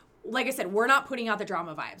like I said, we're not putting out the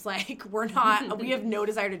drama vibes. Like, we have no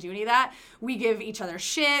desire to do any of that. We give each other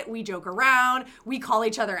shit. We joke around. We call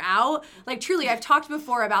each other out. Like, truly, I've talked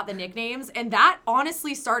before about the nicknames, and that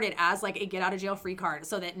honestly started as, like, a get-out-of-jail-free card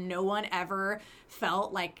so that no one ever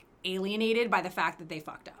felt, like, alienated by the fact that they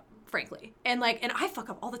fucked up. frankly. And I fuck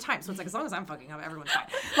up all the time. So it's like, as long as I'm fucking up, everyone's fine.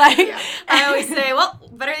 Like, I always say, well,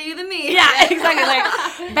 better you than me. Yeah, exactly.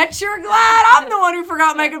 Like, bet you're glad I'm the one who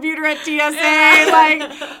forgot my computer at TSA. Like,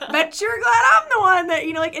 bet you're glad I'm the one that,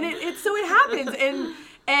 you know, like, and so it happens.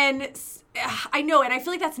 And I know, and I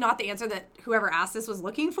feel like that's not the answer that whoever asked this was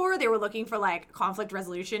looking for. They were looking for, like, conflict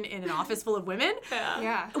resolution in an office full of women.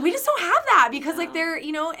 Yeah. We just don't have that because, like, they're,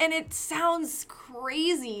 you know, and it sounds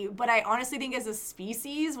crazy, but I honestly think as a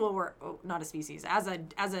species, not a species, as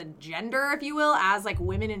a gender, if you will, as, like,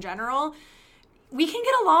 women in general, we can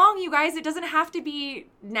get along, you guys. It doesn't have to be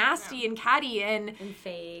nasty and catty and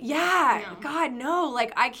fake. Yeah, no. God, no.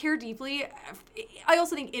 Like, I care deeply. I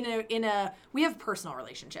also think we have personal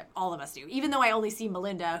relationship. All of us do. Even though I only see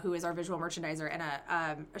Melinda, who is our visual merchandiser and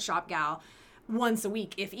a shop gal, once a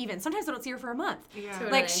week, if even. Sometimes I don't see her for a month. Yeah.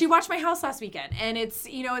 Totally. Like, she watched my house last weekend, and it's,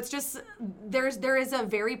 you know, it's just, there is a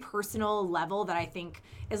very personal level that I think,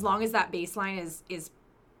 as long as that baseline is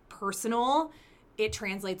personal, it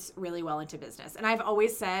translates really well into business. And I've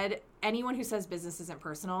always said, anyone who says business isn't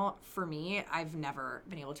personal, for me, I've never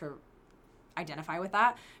been able to identify with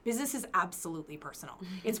that. Business is absolutely personal.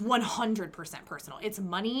 It's 100% personal. It's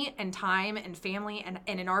money and time and family, and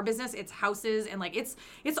in our business, it's houses, and like it's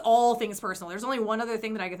all things personal. There's only one other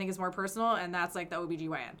thing that I can think is more personal, and that's like the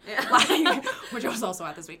OBGYN, like, which I was also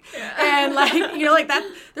at this week. Yeah. And like, you know, like that,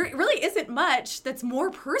 there really isn't much that's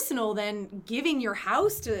more personal than giving your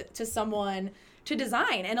house to someone to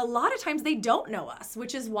design. And a lot of times they don't know us,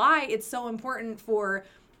 which is why it's so important for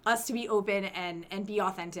us to be open and be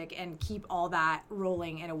authentic and keep all that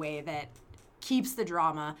rolling in a way that keeps the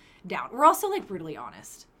drama down. We're also like brutally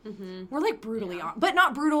honest. Mm-hmm. We're like brutally honest, but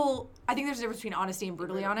not brutal. I think there's a difference between honesty and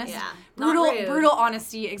brutally honest. Yeah. Brutal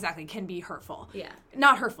honesty, exactly, can be hurtful. Yeah.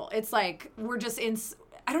 Not hurtful. It's like, we're just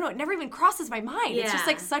I don't know, it never even crosses my mind. Yeah. It's just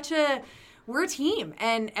like we're a team,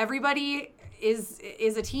 and everybody is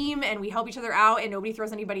a team, and we help each other out, and nobody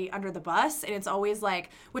throws anybody under the bus. And it's always like,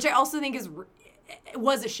 which I also think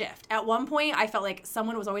was a shift. At one point, I felt like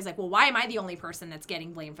someone was always like, well, why am I the only person that's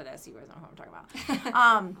getting blamed for this? You guys know what I'm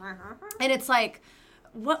talking about. And it's like,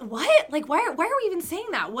 what? Like, why are we even saying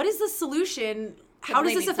that? What is the solution? How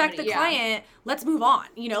does this affect the client? Let's move on.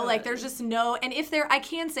 You know, like, there's just no, and I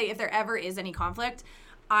can say, if there ever is any conflict,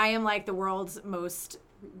 I am like the world's most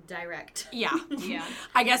direct. Yeah.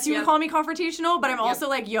 I guess you would call me confrontational, but I'm also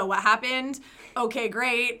like, yo, what happened? Okay,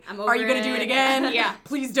 great. Are you going to do it again? Yeah.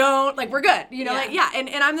 Please don't. Like, we're good. You know, like, yeah. And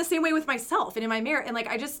I'm the same way with myself and in my marriage. And like,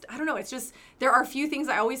 I don't know. It's just, there are a few things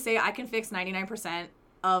I always say I can fix 99%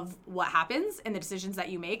 of what happens and the decisions that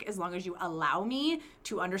you make, as long as you allow me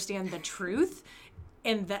to understand the truth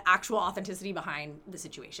and the actual authenticity behind the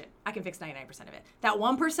situation. I can fix 99% of it. That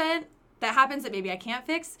 1% that happens that maybe I can't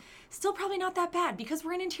fix, still probably not that bad, because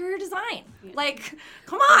we're in interior design. Yeah. Like,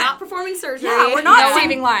 come on. We're not performing surgery. Yeah, we're not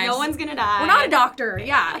saving lives. No one's gonna die. We're not a doctor.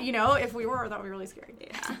 Yeah, you know, if we were, that would be really scary.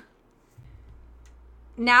 Yeah.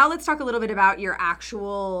 Now let's talk a little bit about your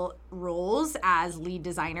actual roles as lead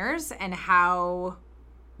designers and how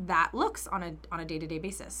that looks on a day-to-day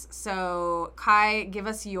basis. So, Kai, give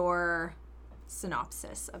us your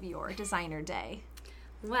synopsis of your designer day.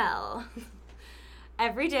 Well,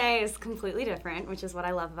 every day is completely different, which is what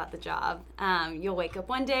I love about the job. You'll wake up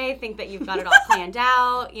one day, think that you've got it all planned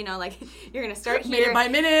out. You know, like, you're going to start here. Minute by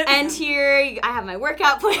minute. End here. I have my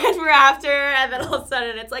workout planned for after. And then all of a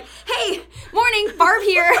sudden it's like, hey, morning, Barb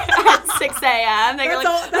here at 6 a.m. And you're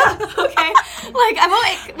like, okay. Like, I'm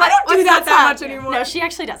awake. I don't do that much anymore. No, she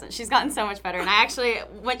actually doesn't. She's gotten so much better. And I actually,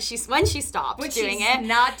 when she stopped doing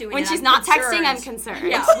it. When she's not texting, I'm concerned.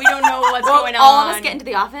 Yeah, we don't know what's going on. All of us get into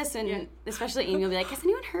the office, and especially Amy will be like, has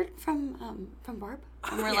anyone heard from Barb?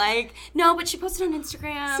 And we're like, no, but she posted on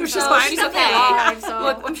Instagram. So she's fine. She's okay.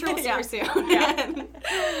 Look, I'm sure we'll see her soon. Yeah.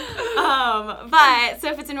 But so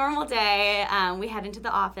if it's a normal day, we head into the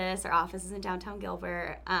office. Our office is in downtown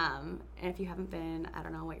Gilbert. And if you haven't been, I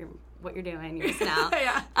don't know what you're doing. You're missing out.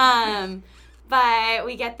 Yeah. But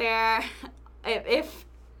we get there. If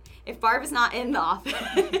Barb is not in the office,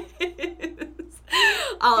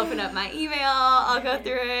 I'll open up my email, I'll go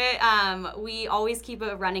through it. We always keep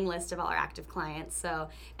a running list of all our active clients, so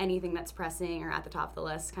anything that's pressing or at the top of the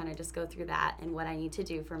list, kind of just go through that and what I need to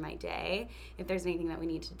do for my day. If there's anything that we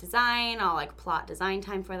need to design, I'll like plot design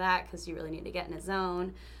time for that, because you really need to get in a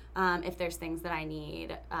zone. If there's things that I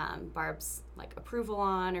need Barb's like approval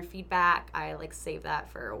on or feedback, I like save that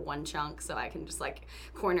for one chunk so I can just like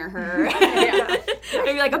corner her and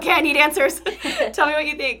be like, okay, I need answers. Tell me what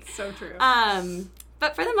you think. So true.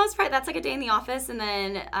 But for the most part, that's like a day in the office. And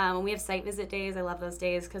then when we have site visit days, I love those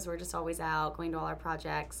days because we're just always out going to all our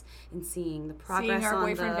projects and seeing the progress Seeing our on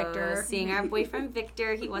boyfriend those. Victor. Seeing our boyfriend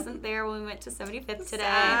Victor. He wasn't there when we went to 75th today.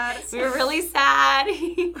 Sad. We were really sad.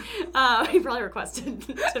 He probably requested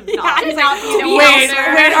to not be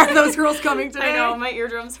Wait, are those girls coming today? I know, my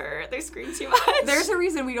eardrums hurt. They scream too much. There's a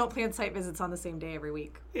reason we don't plan site visits on the same day every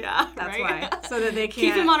week. Yeah, That's right? why. So that they can't.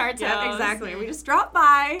 Keep him on our toes. Yeah, exactly. We just drop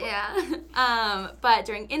by. Yeah. But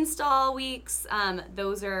during install weeks,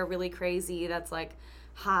 those are really crazy. That's like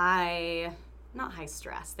not high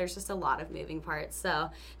stress. There's just a lot of moving parts. So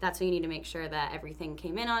that's when you need to make sure that everything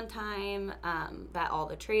came in on time, that all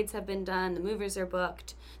the trades have been done, the movers are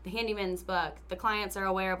booked, the handyman's booked, the clients are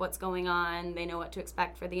aware of what's going on, they know what to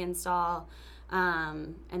expect for the install.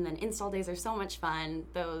 And then install days are so much fun.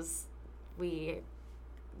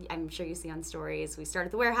 I'm sure you see on stories. We start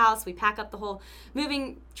at the warehouse, we pack up the whole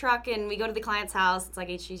moving truck, and we go to the client's house. It's like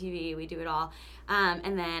HGTV, we do it all.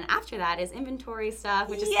 And then after that is inventory stuff,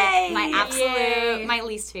 which is my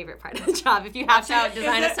least favorite part of the job. If you have to,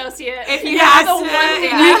 design associate. If you have the one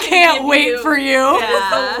thing we can't wait for you.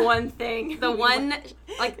 Yeah. The one thing. The one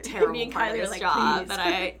terrible part of this job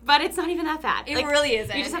but it's not even that bad. It really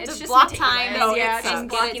isn't. You just have It's to block time meticulous. and just get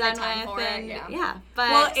blocking it the done time with. for it. And, Yeah.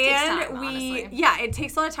 But Well, it takes and time, honestly. it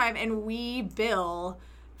takes a lot of time, and we bill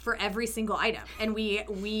for every single item, and we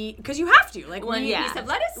because you have to one piece of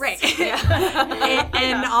lettuce, right?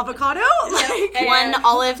 and avocado, one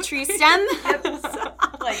olive tree stem.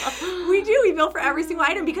 We bill for every single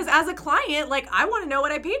item because as a client, like I want to know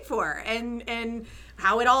what I paid for and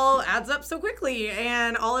how it all adds up so quickly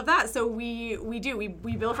and all of that. So we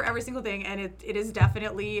bill for every single thing, and it is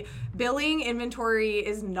definitely billing. Inventory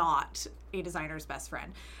is not a designer's best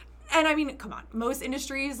friend. And I mean, come on, most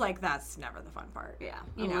industries, like, that's never the fun part. Yeah.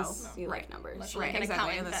 You unless know, you right. like numbers. Right,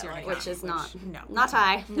 exactly. Unless you're which is not not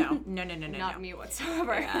high. No. Not me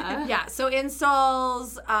whatsoever. Yeah, so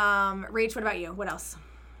installs, Rach, what about you? What else?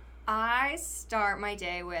 I start my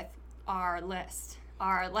day with our list.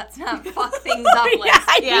 Our let's not fuck things up list. Yeah.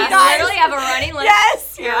 We literally have a running list.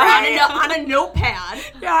 Yes, you're right. on a notepad.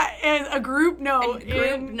 Yeah, and a group note.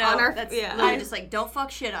 I just like don't fuck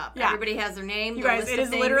shit up. Yeah. Everybody has their name. You their guys, list it of is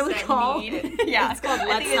things literally that called. It's called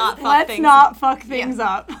Let's not fuck things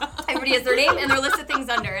up. Everybody has their name and their list of things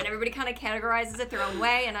under, and everybody kind of categorizes it their own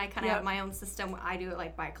way. And I kind of have my own system. I do it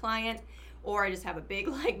like by client. Or I just have a big,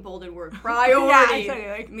 like, bolded word priority. Yeah,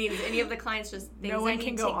 exactly. Means any of the clients just things no one I need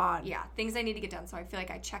can go to, on. Yeah, things I need to get done. So I feel like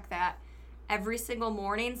I check that every single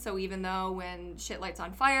morning. So even though when shit lights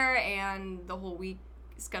on fire and the whole week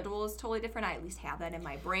schedule is totally different, I at least have that in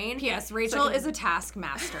my brain. P.S. Rachel is a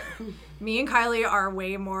taskmaster. Me and Kylie are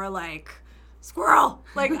way more like squirrel.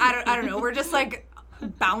 Like I don't know. We're just like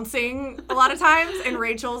bouncing a lot of times, and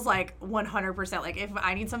Rachel's like 100%. Like if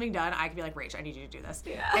I need something done, I can be like, Rach, I need you to do this,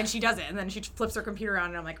 and she does it, and then she flips her computer around,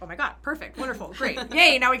 and I'm like, oh my god, perfect, wonderful, great,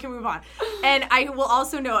 yay, now we can move on. And I will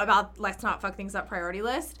also know about let's not fuck things up priority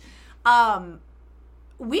list.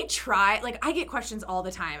 We try, like I get questions all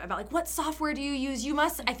the time about like what software do you use?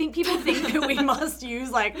 I think people think that we must use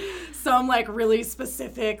like some like really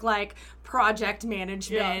specific like project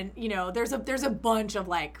management. You know, there's a bunch of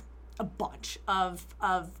like a bunch of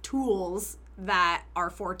tools that are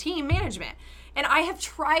for team management. And I have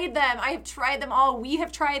tried them all. We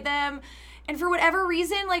have tried them. And for whatever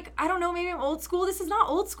reason, like, I don't know, maybe I'm old school. This is not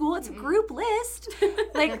old school. It's a group list.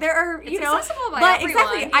 Like, there are, it's accessible by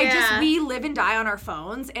everyone. Exactly. We live and die on our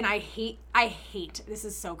phones. And I hate, this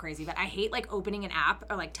is so crazy, but I hate, like, opening an app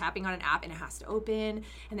or, like, tapping on an app and it has to open.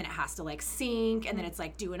 And then it has to, like, sync. And then it's,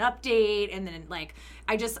 like, do an update. And then, like,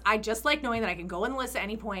 I just like knowing that I can go in the list at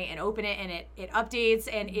any point and open it and it updates.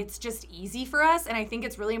 And it's just easy for us. And I think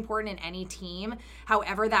it's really important in any team,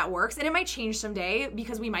 however that works. And it might change someday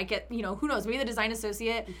because we might get, you know, who knows, maybe the design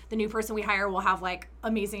associate, the new person we hire will have like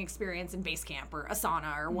amazing experience in Basecamp or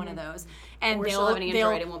Asana or one of those. And or she'll have an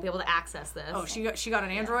Android and won't be able to access this. Oh, she got an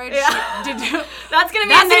Android? Yeah. That's going to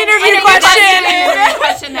be an interview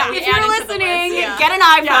question. If you're listening, get an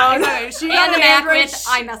iPhone. Yeah, exactly. She and got an an Mac Android. with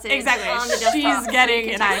iMessage. Exactly. On the desktop. She's getting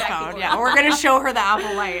an iPhone. Yeah, we're going to show her the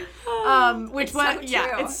Apple Light. Which one?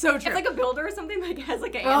 Yeah, it's so true. It's like a builder or something like has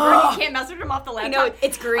like an Android. You can't message him off the laptop. No,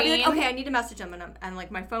 it's green. I'll be like, okay, I need to message him, and like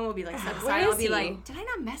my phone will be like set aside. I'll be like, did I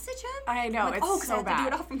not message him? I know, like, it's so I have bad. to do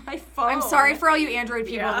it off of my phone. I'm sorry for all you Android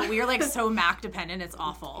people, but we are like so Mac dependent. It's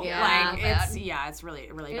awful. Yeah, it's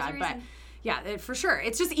really really There's bad. But yeah, for sure,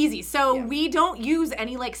 it's just easy. So we don't use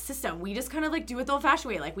any like system. We just kind of like do it the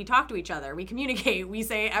old-fashioned way. Like we talk to each other, we communicate, we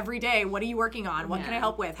say every day, what are you working on? What can I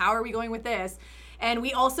help with? How are we going with this? And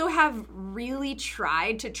we also have really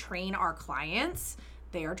tried to train our clients.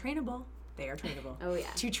 They are trainable. They are trainable. Oh, yeah.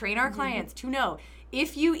 To train our clients to know,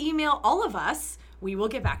 if you email all of us, we will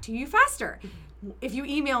get back to you faster. If you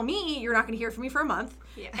email me, you're not going to hear from me for a month.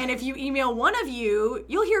 Yeah. And if you email one of you,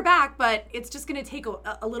 you'll hear back, but it's just going to take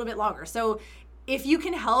a little bit longer. So if you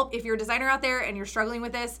can help, if you're a designer out there and you're struggling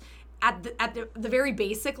with this, at the very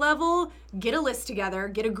basic level, get a list together,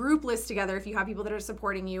 get a group list together if you have people that are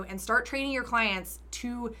supporting you, and start training your clients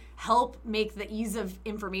to help make the ease of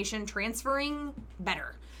information transferring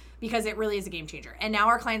better. Because it really is a game changer. And now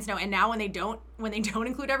our clients know. And now when they don't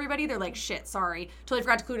include everybody, they're like, shit, sorry. Totally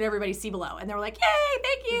forgot to include everybody, see below. And they're like, yay,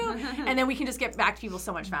 thank you. And then we can just get back to people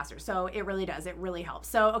so much faster. So it really does. It really helps.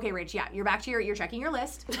 So, okay, Rach, yeah, you're back to you're checking your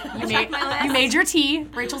list. You made your tea.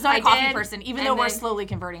 Rachel's not a coffee person, even though we're slowly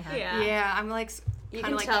converting her. Yeah, I'm like kind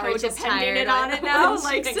of like tell Rachel's codependent tired on it now. when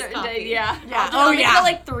Like, she drinks coffee. yeah. Oh, I'll yeah. At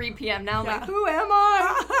like 3 p.m. now. I'm like, who am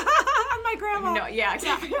I? I'm my grandma. No, yeah,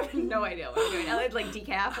 exactly. I have no idea what I'm doing. I like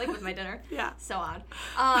decaf, like with my dinner. Yeah. So odd.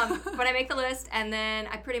 But I make the list, and then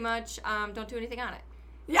I pretty much don't do anything on it.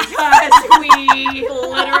 Yeah. Because we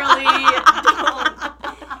literally don't.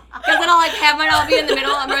 Because then I'll like have mine all be in the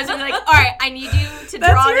middle. I'm always gonna be like, all right, I need you to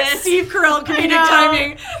That's draw your this. Steve Carell comedic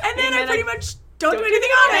timing. And then I pretty much don't do anything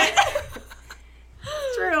on it.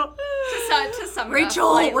 True. To sum it up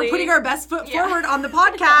Rachel, slightly. we're putting our best foot forward on the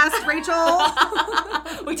podcast,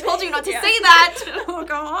 Rachel. We told you not to say that. Oh,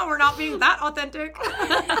 come on, we're not being that authentic.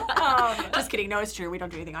 Just kidding. No, it's true. We don't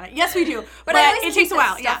do anything on it. Yes, we do. But I always it keep takes a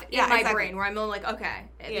while. this Yeah, stuff in my exactly. brain where I'm like, okay,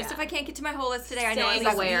 at least if I can't get to my whole list today, I know Staying at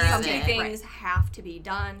least aware these of two it. things have to be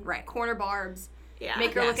done. Right. Corner barbs. Yeah.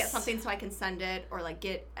 Make her look at Yes. something so I can send it, or like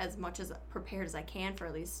get as much as prepared as I can for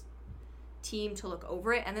at least team to look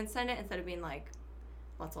over it and then send it, instead of being like,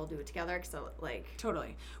 let's all do it together. So like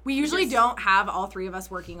Totally. We usually don't have all three of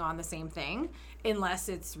us working on the same thing unless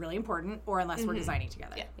it's really important or unless we're designing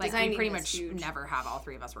together. Yeah. Like Designing we pretty is much huge. never have all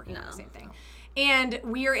three of us working on the same thing. And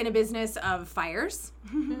we are in a business of fires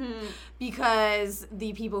because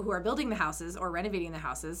the people who are building the houses or renovating the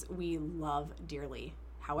houses, we love dearly.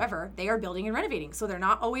 However, they are building and renovating, so they're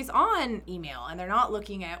not always on email, and they're not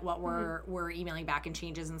looking at what we're emailing back and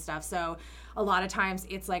changes and stuff. So a lot of times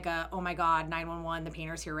it's like oh my God, 911, the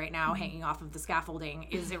painter's here right now hanging off of the scaffolding.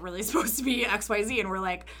 Is it really supposed to be XYZ? And we're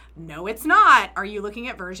like, no, it's not. Are you looking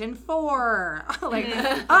at version 4? Like,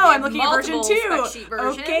 oh, I'm looking at version 2. Multiple spec sheet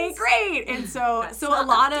versions. Okay, great. And so a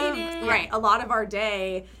lot of our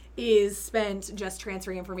day is spent just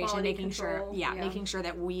transferring information, Quality making control, sure, making sure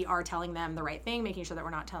that we are telling them the right thing, making sure that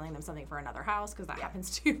we're not telling them something for another house, because that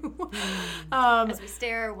happens too. as we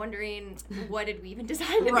stare, wondering what did we even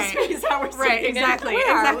design in Right. this space? How we're Right, exactly.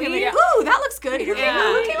 Where are Exactly. we? Like, ooh, that looks good. Who came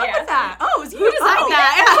up with that? Oh, it was you. Who designed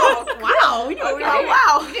that? Oh, wow. We know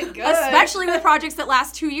wow, we did good. Especially with projects that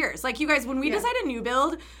last 2 years. Like, you guys, when we design a new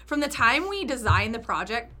build, from the time we design the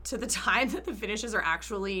project to the time that the finishes are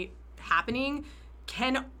actually happening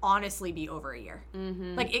can honestly be over a year.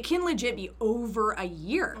 Like, it can legit be over a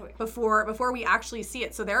year before we actually see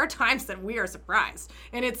it. So there are times that we are surprised,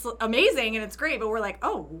 and it's amazing and it's great, but we're like,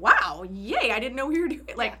 oh wow, yay, I didn't know we were doing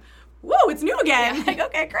it. Like, whoa, it's new again. Like,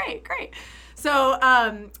 okay, great. So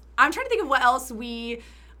I'm trying to think of what else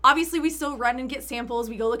obviously we still run and get samples.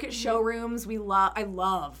 We go look at showrooms. We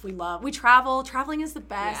travel. Traveling is the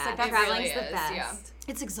best. Yeah, like, that's traveling's really the is, best. yeah.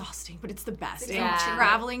 It's exhausting, but it's the best. Yeah. And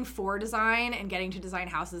traveling for design and getting to design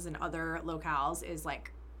houses in other locales is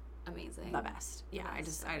like Amazing. the best. Yeah, I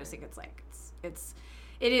just think it's like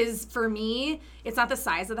it is for me. It's not the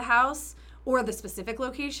size of the house or the specific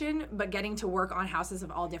location, but getting to work on houses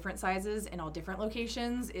of all different sizes in all different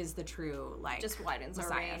locations is the true like Just widens our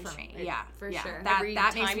messiah range for me. It- Yeah, for sure. That Every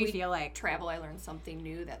makes time me we feel like travel, I learn something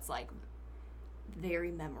new that's like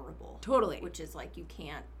very memorable. Totally. Which is like you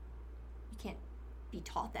can't be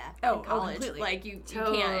taught that Oh, in college. completely. Like you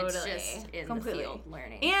can't. It's Totally. just in Completely. the field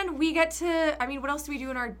learning. And we get to, I mean, what else do we do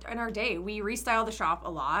in our day? We restyle the shop a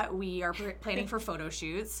lot. We are planning for photo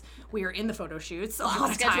shoots. We are in the photo shoots a lot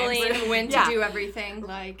of times. Scheduling when to Yeah. do everything.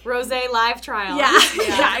 Like Rosé live trial. Yeah,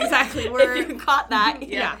 exactly. If you caught that,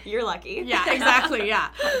 Yeah. you're lucky. Yeah, exactly. Yeah.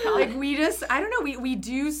 Like we just, I don't know, we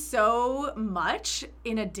do so much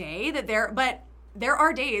in a day that there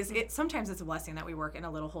are days, sometimes it's a blessing that we work in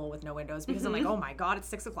a little hole with no windows because I'm like, oh my God, it's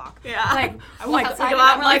 6 o'clock. Yeah. Like, I walk outside we go and out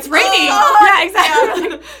I'm and like, like, it's raining. oh, yeah,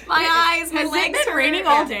 exactly. My eyes, my Has legs it been hurt. raining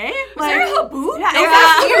all day? Was there a haboob? Yeah, No,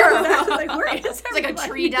 exactly. Like, where is It's like a everybody?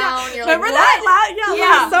 tree down. You're Remember like, that? Yeah.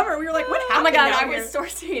 Last summer we were like, what Oh happened? my God, down I here? was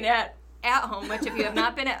sourcing at home, which if you have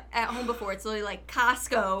not been at home before, it's literally like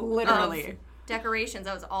Costco. Literally. decorations.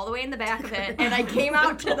 I was all the way in the back of it, and I came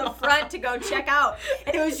out to the front to go check out,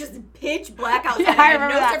 and it was just pitch black outside. Yeah, I I had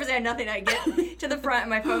remember no that. service. I had nothing. I get to the front, and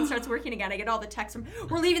my phone starts working again. I get all the texts from,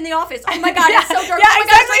 we're leaving the office. Oh my God, it's so dark. Yeah, oh my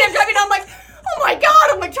exactly. God, I'm driving. I'm like, oh my God,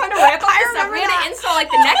 I'm like trying to wrap up this stuff. We had to install like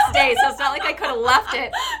the next day, so it's not like I could have left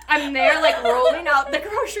it. I'm there like rolling out the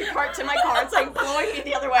grocery cart to my car. It's like blowing me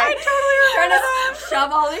the other way. I totally trying to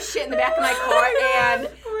shove all this shit in the back of my car, and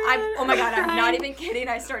oh my God, I'm not even kidding.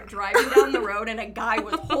 I start driving down the road, and a guy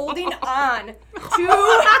was holding on to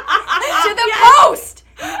the post.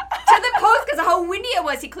 To the post, because of how windy it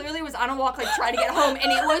was. He clearly was on a walk, like trying to get home,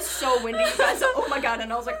 and it was so windy. So, oh my God,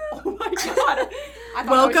 and I was like, oh my God. I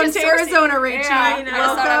Welcome to Arizona, Rachel. Yeah,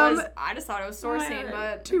 Welcome I just thought I was sourcing,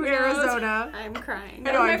 but to Arizona. I'm crying.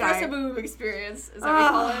 That was my first boob experience. Is that what you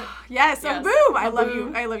call it? Yes, Yes. a boob. I A love boob.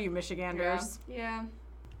 you. I love you, Michiganders. Yeah.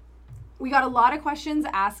 We got a lot of questions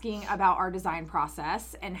asking about our design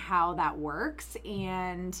process and how that works,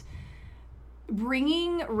 and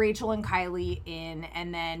bringing Rachel and Kylie in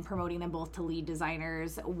and then promoting them both to lead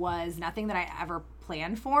designers was nothing that I ever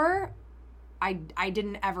planned for. I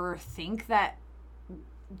didn't ever think that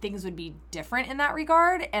things would be different in that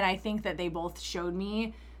regard, and I think that they both showed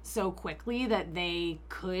me so quickly that they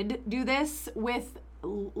could do this with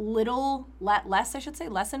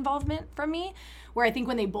less involvement from me, where I think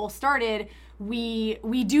when they both started, we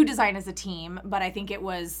do design as a team, but I think it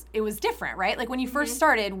was different, right? Like when you first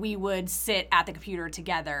started, we would sit at the computer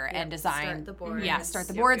together and design. Start the boards. Yeah, start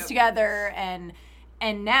the boards together, and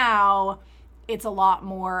now it's a lot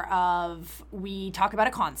more of, we talk about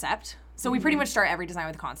a concept. So we pretty much start every design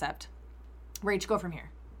with a concept. Rach, go from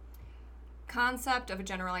here. Concept of a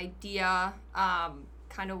general idea,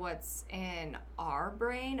 kind of what's in our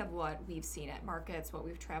brain of what we've seen at markets, what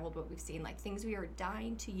we've traveled, what we've seen, like things we are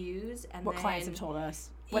dying to use, and What then clients have told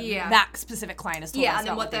us. What Yeah. that specific client has told us and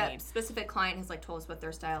then about what they that need. specific client has like told us what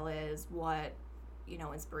their style is, what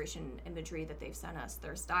inspiration, imagery that they've sent us,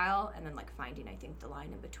 their style, and then like finding, I think, the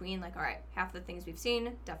line in between, like, all right, half the things we've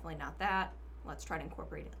seen, definitely not that. Let's try to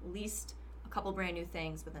incorporate at least a couple brand new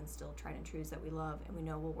things, but then still tried and trues that we love and we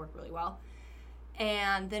know will work really well.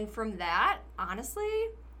 And then from that, honestly,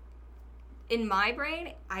 in my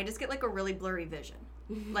brain, I just get like a really blurry vision.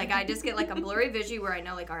 Like I just get like a blurry vision where I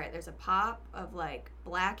know, like, all right, there's a pop of like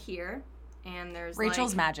black here, and there's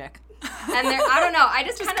Rachel's like, magic. and there, I don't know, I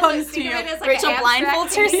just kind of comes think to of it you. as like Rachel an abstract blindfolds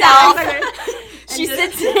thing. herself. And She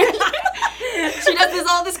just- sits there. She does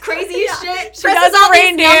all this crazy shit. She presses does all the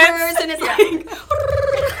rain these dance. numbers, and it's like,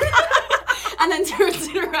 and then turns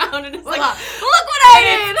it around and it's like, look what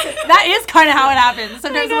I did. That is kind of how it happens.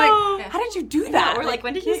 Sometimes I'm know. like, how did you do that? We're like,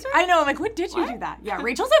 when did you start? I know. I'm like, when did you do that? Yeah,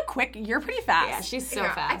 Rachel's a quick. You're pretty fast. Yeah, she's so I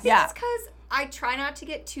fast. think Yeah. it's because I try not to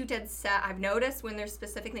get too dead set. I've noticed when there's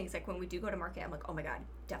specific things, like when we do go to market, I'm like, oh my God,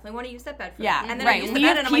 definitely want to use that bed for Yeah, that. And then right. I use the Leave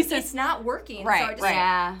bed and I'm like, pieces- it's not working. Right, So I just right.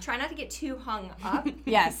 Yeah. try not to get too hung up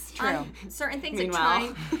Yes, true. on certain things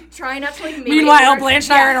Meanwhile. and try not to like make Meanwhile, it Blanche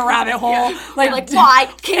and I are in a rabbit hole. Like,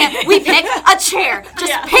 why can't we pick a chair?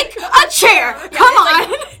 Just pick a chair. Come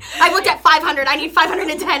on. I looked at 500. I need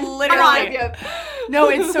 510. Literally. Yeah. No,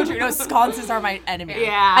 it's so true. No, sconces are my enemy.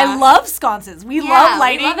 Yeah. I love sconces. We love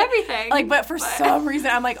lighting. We love everything. Like, but for some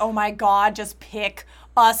reason, I'm like, oh my God, just pick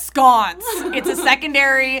a sconce. It's a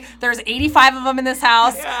secondary. There's 85 of them in this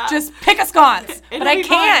house. Yeah. Just pick a sconce. But I be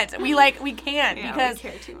can't. We can't Yeah, we because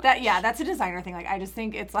care too much. that's a designer thing. Like, I just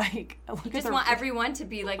think it's like, look at Just the, want everyone to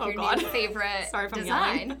be like your God. new favorite Sorry if I'm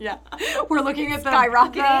design. yeah. We're looking at the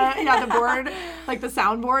Skyrocketing. the board, like the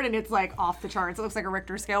soundboard, and it's like off the charts. It looks like a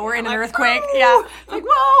Richter scale. We're in an earthquake. Yeah. It's like,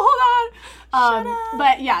 whoa, hold on.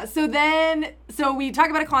 But yeah, so we talk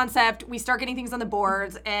about a concept, we start getting things on the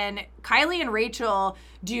boards, and Kylie and Rachel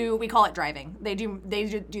we call it driving. They do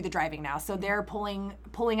the driving now. So they're pulling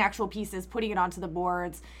actual pieces, putting it onto the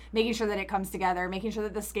boards, making sure that it comes together, making sure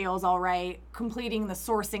that the scale's all right, completing the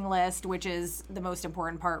sourcing list, which is the most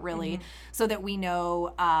important part really, so that we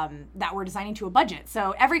know that we're designing to a budget.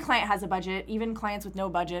 So every client has a budget, even clients with no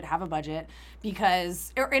budget have a budget,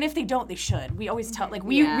 and if they don't, they should. We always tell, like,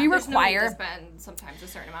 we There's no need require to spend sometimes a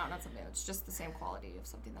certain amount on something that's just the same quality of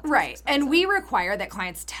something that's right, expensive. and we require that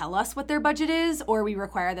clients tell us what their budget is, or we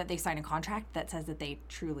require that they sign a contract that says that they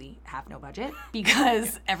truly have no budget,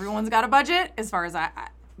 because everyone's got a budget, as far as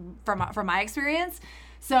from my experience.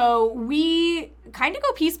 So we kind of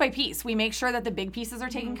go piece by piece. We make sure that the big pieces are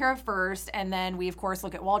taken care of first, and then we, of course,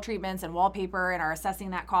 look at wall treatments and wallpaper and are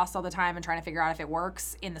assessing that cost all the time and trying to figure out if it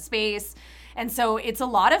works in the space. And so it's a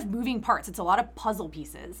lot of moving parts. It's a lot of puzzle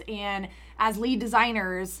pieces. And as lead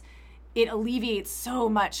designers, it alleviates so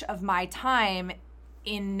much of my time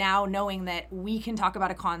in now knowing that we can talk about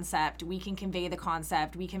a concept, we can convey the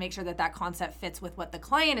concept, we can make sure that that concept fits with what the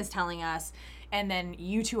client is telling us, and then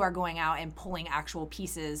you two are going out and pulling actual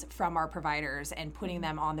pieces from our providers and putting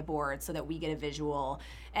them on the board so that we get a visual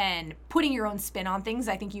and putting your own spin on things.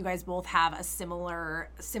 I think you guys both have a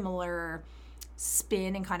similar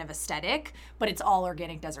spin and kind of aesthetic, but it's all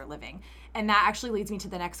organic desert living. And that actually leads me to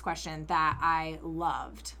the next question that I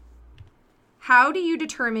loved. How do you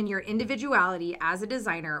determine your individuality as a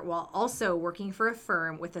designer while also working for a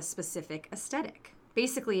firm with a specific aesthetic?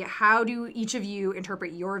 Basically, how do each of you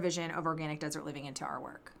interpret your vision of organic desert living into our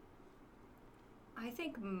work? I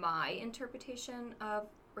think my interpretation of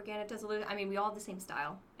organic desert living, I mean, we all have the same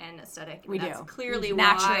style and aesthetic. We do. That's clearly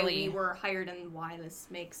Naturally. why we were hired and why this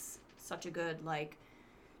makes such a good, like,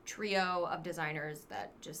 trio of designers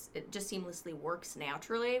that it just seamlessly works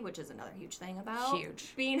naturally, which is another huge thing about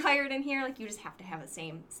being hired in here. Like, you just have to have the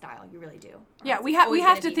same style. You really do. Yeah, we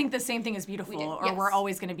have to think the same thing is beautiful, or we're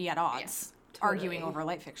always going to be at odds. Yes. Arguing over a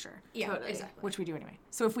light fixture. Yeah, totally. Exactly. Which we do anyway.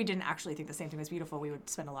 So if we didn't actually think the same thing was beautiful, we would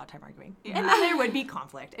spend a lot of time arguing. Yeah. And then there would be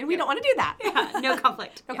conflict. And we don't want to do that. Yeah, no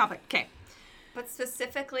conflict. No conflict. Okay. But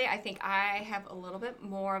specifically, I think I have a little bit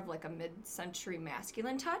more of like a mid-century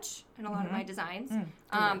masculine touch in a lot of my designs.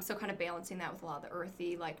 So kind of balancing that with a lot of the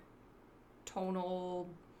earthy, like tonal,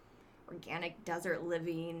 organic desert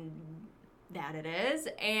living that it is.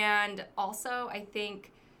 And also, I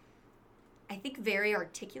think very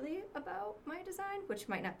articulate about my design, which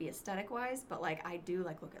might not be aesthetic-wise, but like I do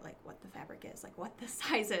like look at like what the fabric is, like what the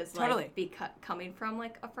size is. Totally. Like coming from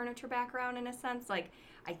like a furniture background in a sense, like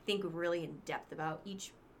I think really in depth about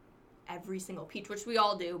every single piece, which we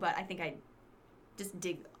all do, but I think I just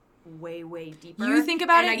dig way, way deeper. You think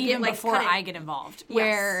about and it even before I get involved,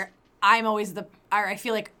 where I'm always I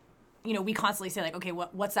feel like, you know, we constantly say like, okay,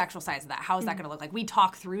 what's the actual size of that? How is that going to look like? We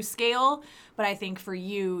talk through scale, but I think for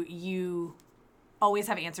you always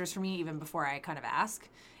have answers for me even before I kind of ask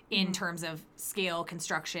in terms of scale,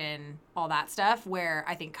 construction, all that stuff, where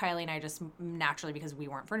I think Kylie and I just naturally, because we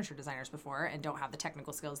weren't furniture designers before and don't have the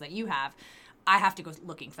technical skills that you have, I have to go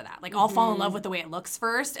looking for that. Like, I'll fall in love with the way it looks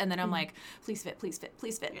first, and then I'm like, please fit, please fit,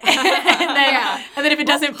 please fit. and then if it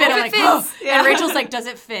doesn't fit, I'm like, oh. Yeah. And Rachel's like, does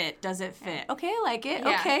it fit? Does it fit? Okay, I like it.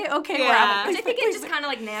 Yeah. Okay. Yeah. I think it just kind of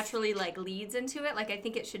like naturally like leads into it. Like, I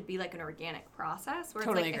think it should be like an organic process where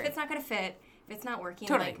it's like, if it's not going to fit, if it's not working,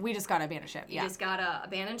 totally. Like, We just gotta abandon ship. You just gotta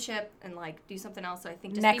abandon ship and like do something else. So I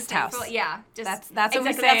think just next be house. Yeah, just that's what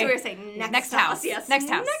we say. That's what we're saying. Next house. Yes. Next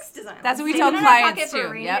house. Next design. That's what we tell clients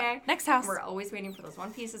too. Yep. Next house. We're always waiting for those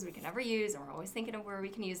one pieces we can never use, and we're always thinking of where we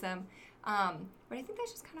can use them. But I think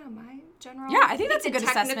that's just kind of my general. Yeah, I think that's a good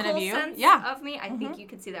assessment of you. Sense of me. I think you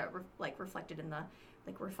can see that reflected in the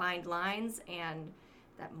like refined lines and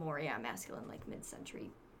that more masculine like mid-century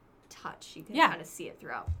touch. You can kind of see it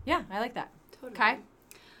throughout. Yeah, I like that. Totally. Kai?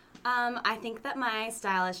 I think that my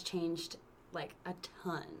style has changed like a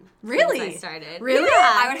ton. Really? Since I started. Really?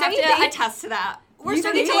 Yeah, I would have to attest to that. We're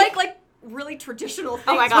starting to like really traditional things.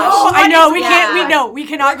 Oh my gosh. Oh, I know. We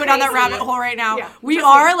cannot go down that rabbit hole right now. Yeah. We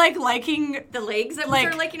are like liking the legs that we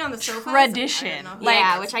started liking on the sofa. Tradition.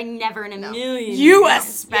 Which I never in a million. You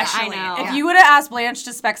especially. Yeah, I know. If you would have asked Blanche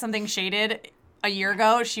to spec something shaded a year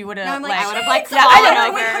ago, she would have I would have fallen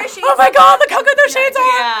over. Oh my god, look how good those shades are.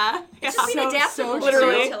 Yeah. It's just being adaptable.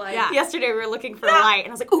 Literally. To Yesterday we were looking for a light, and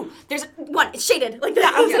I was like, "Ooh, there's one. It's shaded like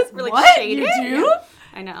that." I was just really what? shaded. You do?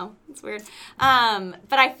 I know, it's weird.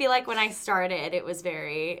 But I feel like when I started, it was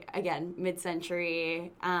very, again,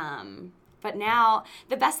 mid-century. But now,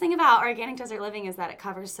 the best thing about organic desert living is that it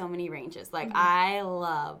covers so many ranges. Like, I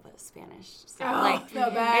love Spanish stuff. The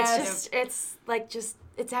best.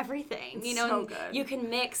 It's everything. It's you know, so good. You can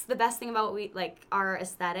mix. The best thing about our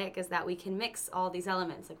aesthetic is that we can mix all these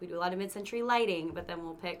elements. Like, we do a lot of mid-century lighting, but then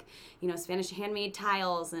we'll pick, Spanish handmade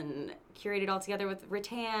tiles and curate it all together with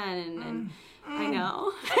rattan and I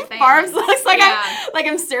know. Barb's looks like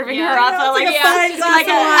I'm serving her up.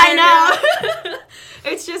 I know.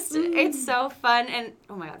 It's just, it's so fun and,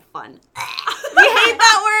 oh my God, fun. We hate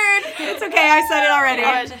that word. It's okay, I said it already.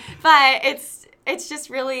 But it's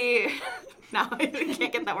just really, no, I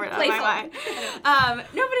can't get that word out of my mind.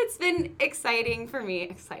 No, but it's been exciting for me.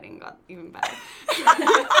 Exciting got even better.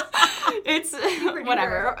 It's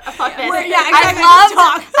whatever. Fuck this.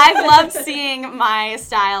 I've loved seeing my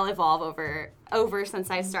style evolve over since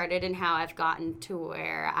I started and how I've gotten to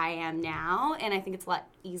where I am now. And I think it's a lot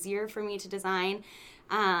easier for me to design.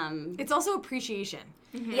 It's also appreciation.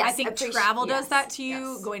 Yes, I think travel does that to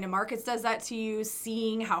you. Yes. Going to markets does that to you.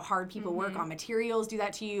 Seeing how hard people work on materials do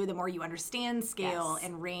that to you. The more you understand scale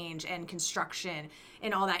and range and construction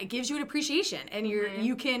and all that, it gives you an appreciation. And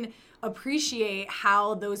you can appreciate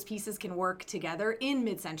how those pieces can work together in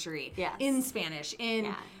mid-century, in Spanish,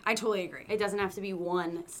 I totally agree. It doesn't have to be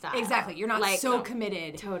one style. Exactly. You're not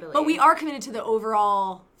committed. Totally. But we are committed to the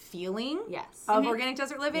overall feeling of organic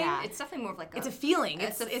desert living. Yeah. It's definitely more of like it's a feeling.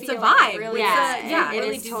 It's a feeling. vibe. It really it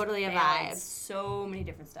really is totally a vibe. So many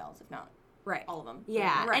different styles, if not all of them.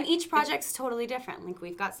 Yeah, Right. and each project's totally different. Like,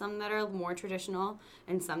 we've got some that are more traditional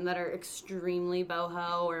and some that are extremely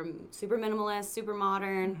boho or super minimalist, super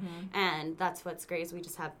modern, and that's what's great is we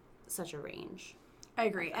just have such a range. I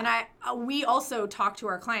agree. And we also talk to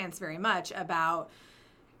our clients very much about,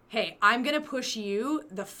 hey, I'm going to push you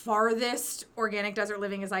the farthest organic desert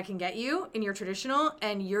living as I can get you in your traditional,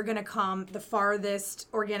 and you're going to come the farthest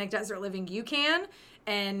organic desert living you can.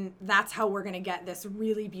 And that's how we're going to get this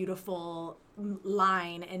really beautiful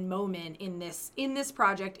line and moment in this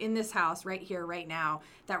project, in this house right here, right now,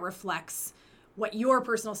 that reflects what your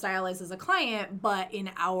personal style is as a client, but in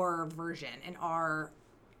our version,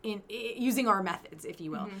 using our methods, if you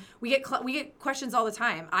will. We get questions all the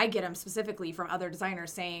time. I get them specifically from other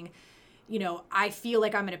designers saying, I feel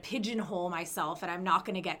like I'm going to pigeonhole myself and I'm not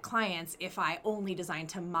going to get clients if I only design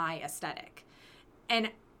to my aesthetic. And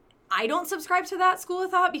I don't subscribe to that school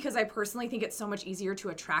of thought because I personally think it's so much easier to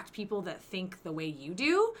attract people that think the way you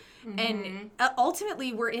do. And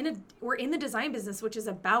ultimately, we're in the design business, which is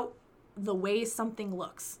about the way something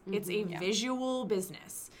looks. It's a visual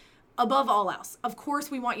business. Above all else. Of course,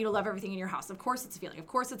 we want you to love everything in your house. Of course, it's a feeling. Of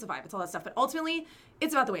course, it's a vibe. It's all that stuff. But ultimately,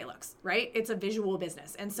 it's about the way it looks, right? It's a visual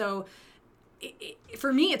business. And so,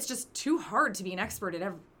 for me, it's just too hard to be an expert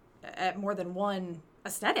at more than one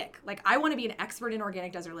aesthetic. Like, I want to be an expert in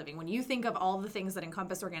organic desert living. When you think of all the things that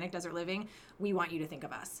encompass organic desert living, we want you to think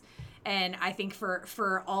of us. And I think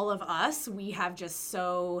for all of us, we have just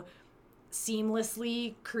so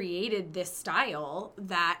seamlessly created this style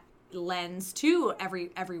that lends to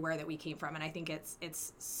everywhere that we came from. And I think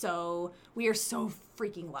we are so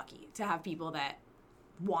freaking lucky to have people that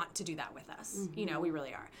want to do that with us. We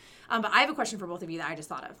really are. But I have a question for both of you that I just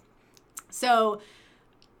thought of. So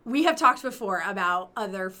we have talked before about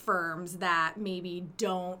other firms that maybe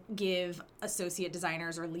don't give associate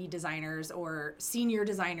designers or lead designers or senior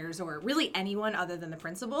designers or really anyone other than the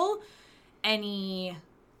principal any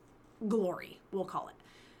glory, we'll call it.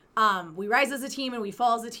 We rise as a team and we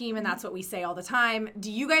fall as a team, and that's what we say all the time.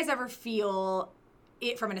 Do you guys ever feel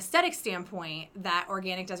it from an aesthetic standpoint that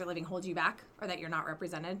organic desert living holds you back or that you're not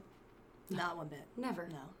represented? Not one bit. Never.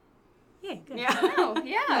 No. Yeah, good.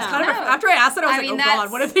 After I asked it, I was like, oh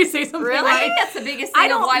God, what if they say something really? like... I think that's the biggest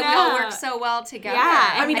thing of why we all work so well together.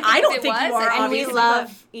 Yeah. I mean, I don't think you are, and we obviously,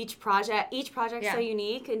 love each project's so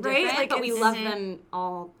unique and different, right? Like, but we love them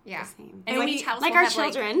all the same. And we tell us like we'll our have,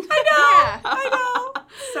 children. I know.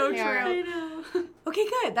 So true. I know. Okay,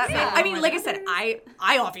 good. I mean, like I said, I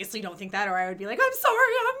obviously don't think that, or I would be like, I'm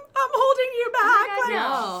sorry, I'm holding you back.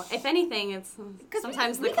 No, if anything, it's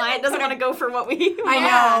sometimes the client doesn't want to go for what we want. I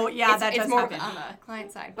know, that it's does more happen. on the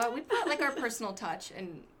client side, but we put like our personal touch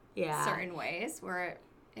in certain ways where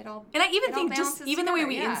it all. And I even think balances just even the way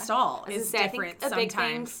we together, install is I different think a big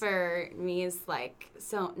thing sometimes. for me is like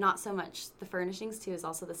not so much the furnishings too, is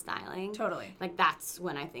also the styling. Totally. Like that's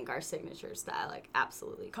when I think our signature style like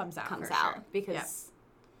absolutely comes out because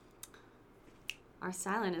our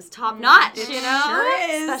styling is top notch. It you know, sure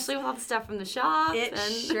is. Especially with all the stuff from the shop. It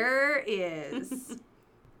sure is.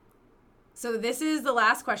 So this is the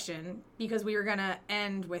last question because we were gonna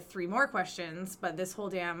end with 3 more questions, but this whole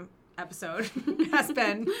damn episode has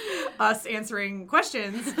been us answering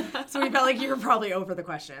questions, so we felt like you were probably over the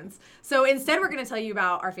questions. So instead, we're gonna tell you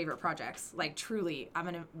about our favorite projects. Like truly,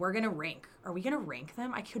 we're gonna rank. Are we gonna rank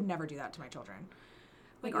them? I could never do that to my children.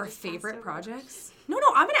 Like our favorite projects. No,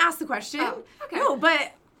 I'm gonna ask the question. Oh, okay. No,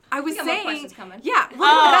 but I was saying, more questions coming. Yeah.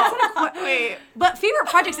 Well, that's not wait. But favorite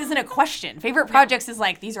projects isn't a question. Favorite projects is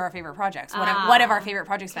like these are our favorite projects. What have our favorite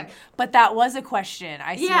projects been? But that was a question.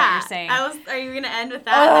 I see what you're saying. Are you gonna end with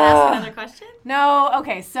that and ask another question? No.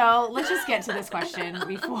 Okay. So let's just get to this question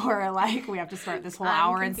before we have to start this whole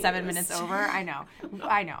hour and 7 minutes over. I know.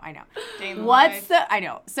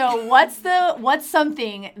 So what's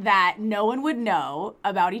something that no one would know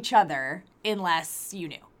about each other unless you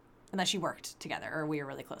knew? Unless you worked together or we were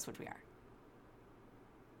really close, which we are.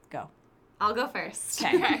 Go. I'll go first.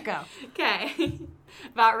 Okay, go. Okay.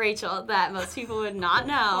 About Rachel that most people would not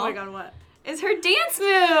know. Oh my God, what? is her dance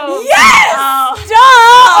move. Yes! Oh.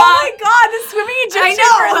 Oh my God, the swimming Egyptian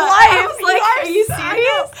for life. I was like, are you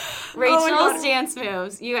serious? Rachel's God. dance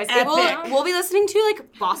moves. You guys, Epic. we'll be listening to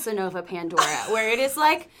like Bossa Nova Pandora, where it is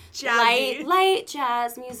like Jazzy. light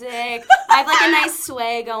jazz music. I have like a nice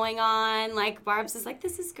sway going on. Like Barb's is like,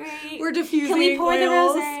 this is great. We're diffusing Can we pour the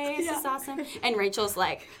oils? rosé? This is awesome. And Rachel's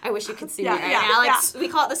like, I wish you could see Yeah, me right yeah, now. Like yeah. we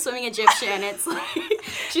call it the swimming Egyptian. It's like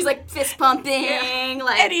she's like fist pumping,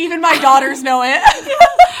 like And even my daughters know it.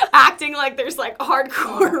 acting like there's like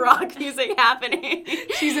hardcore rock music happening.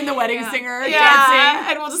 She's in the wedding singer Yeah,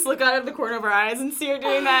 dancing. and we'll just look out of the corner of our eyes and see her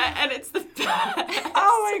doing that, and it's the best.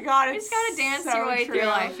 Oh my God, You it's just gotta dance so your way true. through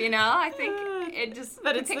life, you know? I think it just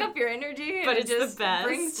But you it's pick the- up your energy and but it it's the just best.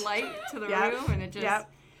 brings light to the Yep. room and it just Yep.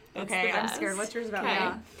 Okay, the I'm best. scared. What's yours about? Okay.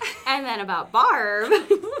 Yeah. And then about Barb,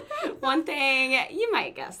 one thing, you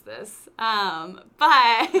might guess this,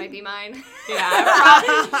 but might be mine.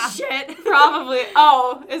 yeah, Shit. probably.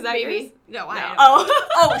 Oh, is that yours? Maybe. No, I don't.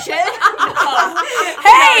 Oh, shit.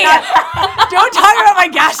 Hey! Don't talk about my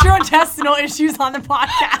gastrointestinal issues on the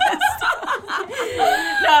podcast.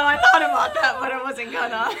 No, I thought about that, but I wasn't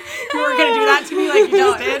gonna. You were going to do that to me like you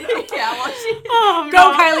just did? Yeah, well, she... Oh,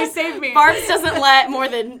 Go, no. Kylie, save me. Barb's doesn't let more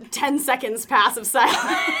than 10 seconds pass of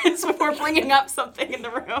silence before bringing up something in the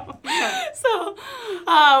room. So,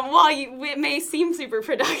 while it may seem super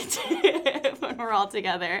productive when we're all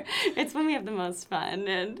together, it's when we have the most fun.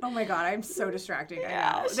 And Oh my God, I'm so distracting.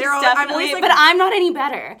 I know. she's I'm definitely, always like, but I'm not any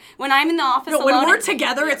better. When I'm in the office no, alone, when we're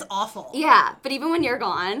together, it's awful. yeah, but even when you're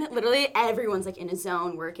gone, literally everyone's like in a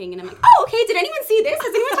zone working, and I'm like, oh, okay, did anyone see this?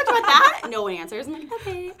 Has anyone talked about that? No one answers. I'm like,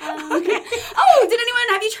 okay. Okay. Oh, did anyone,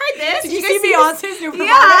 have you tried this? Did you guys see this? Beyonce's new performance?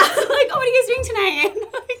 Yeah. Like, oh, what are you guys doing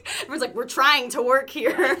tonight? Everyone's like, we're trying to work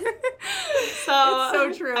here. So It's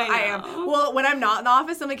so true. I am. know. Well, when I'm not in the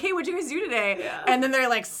office, I'm like, hey, what'd you guys do today? Yeah. And then they're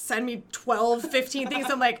like, send me 12, 15 things.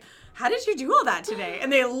 I'm like, how did you do all that today?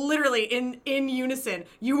 And they literally, in unison,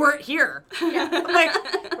 you weren't here. Yeah. I'm like,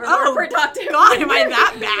 oh, productive. God, am I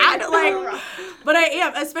that bad? Like, but I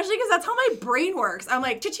am, especially because that's how my brain works. I'm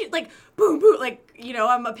like, like, boom, boom, like, you know,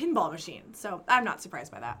 I'm a pinball machine. So I'm not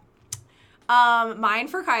surprised by that. Mine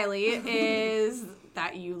for Kylie is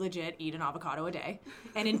that you legit eat an avocado a day.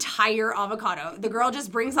 An entire avocado. The girl just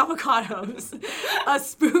brings avocados, a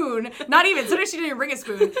spoon, not even, sometimes she didn't even bring a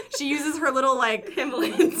spoon. She uses her little, like,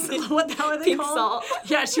 Himalayans. what the hell are they Pink called? salt.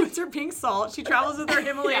 Yeah, she puts her pink salt. She travels with her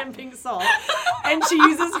Himalayan pink salt. And she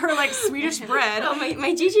uses her, like, Swedish bread. Oh,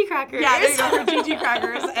 my Gigi crackers. Yeah, there you go, her Gigi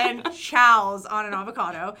crackers and chows on an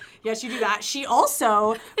avocado. Yes, you do that. She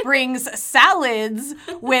also brings salads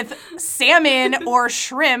with salmon or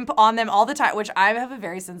shrimp on them all the time, which I have a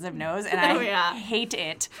very sensitive nose, and I hate it.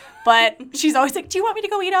 But she's always like, do you want me to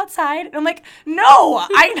go eat outside? And I'm like, no,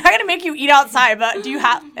 I'm not going to make you eat outside, but do you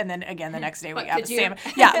have... And then, again, the next day we have salmon.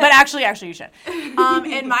 Yeah, but actually you should.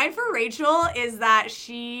 And mine for Rachel is that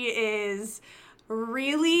she is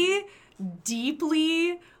really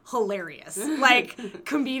deeply hilarious. Like,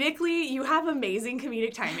 comedically, you have amazing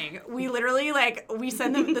comedic timing. We literally, like, we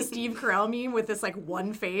send them the Steve Carell meme with this, like,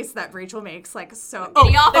 one face that Rachel makes, like, so... The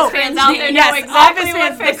Office fans out there know yes, exactly Office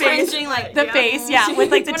what fans, the face, cringing, like, the face, yeah,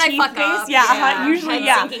 with, like, the When I teeth fuck face. up, Yeah, usually, Head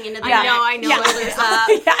yeah. sinking into the Yeah. I know, Yeah. shoulders up.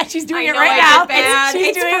 Yeah, she's doing it I know right I now. did bad. She's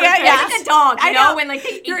It's doing perfect. it, yeah. It's like a dog, I you know, know. when, like,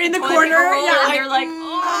 they You're eat in the toilet corner, paper roll, yeah, and you're like,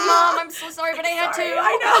 oh, Mom, I'm so sorry, but I had to.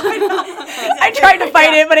 I know. I tried to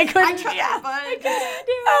fight it, but I couldn't. I tried, Yeah. but I just...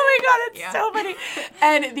 Oh my God, it's so funny.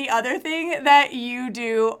 And the other thing that you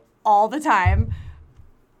do all the time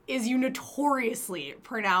is you notoriously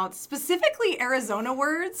pronounce specifically Arizona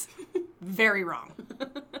words very wrong.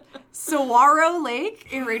 Saguaro Lake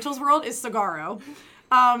in Rachel's world is Sagaro.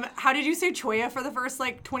 How did you say Cholla for the first,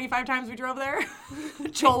 like, 25 times we drove there?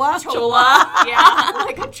 Cholla? Cholla. Yeah,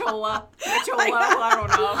 like a cholla. A cholla, I don't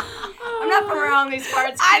know. I'm not from around these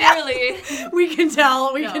parts, clearly. We can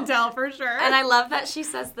tell. We can tell for sure. And I love that she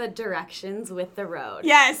says the directions with the road.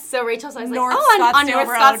 Yes. So Rachel's always North like, on Scottsdale North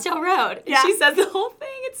Road. Scottsdale Road. Yeah. She says the whole thing.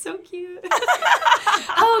 It's so cute.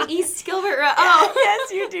 Oh, East Gilbert Road. Oh.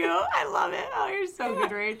 Yes, you do. I love it. Oh, you're so good,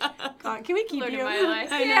 Rach. God, can we keep Learning you? my life.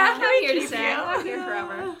 I know. Yeah, Can I'm we here to keep stay. you? I'm here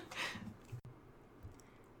forever.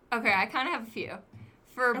 Okay, I kind of have a few.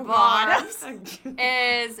 For Oh, Bob's God.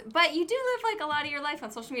 is, but you do live like a lot of your life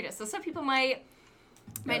on social media, so some people might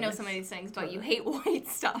know some of these things, but you hate white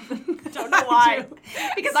stuff. Don't know why.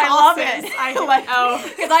 Because I love it.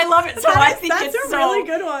 Because I love it, so I think That's it's a so really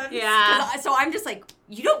good one. Yeah. So I'm just like,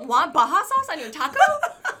 you don't want Baja sauce on your taco?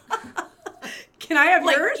 Can I have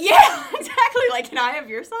Like, yours? yeah, exactly. Like, can I have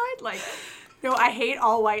your side? Like, No, I hate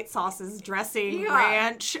all white sauces, dressing, Yeah.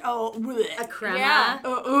 ranch, A crema.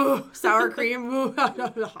 Yeah. sour cream.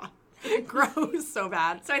 Gross, so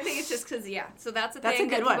bad. So I think it's just because, so that's That's thing a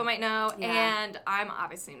good that people one. might know. Yeah. And I'm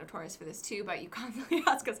obviously notorious for this too, but you constantly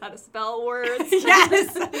ask us how to spell words.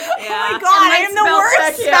 Yes. Yeah. Oh my God, I am the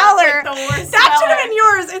worst speller. The worst That should speller. have been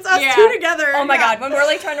yours. It's us two together. Oh my God, when we're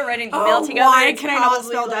like trying to write an email together, Why it's can I not probably,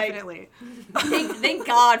 spell like, definitely? Thank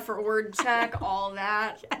God for word check, all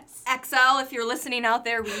that. Yes. Excel, if you're listening out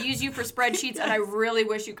there, we use you for spreadsheets, and I really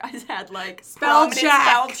wish you guys had like Spell prominent check,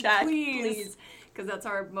 spell check, please. because that's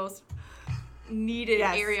our most needed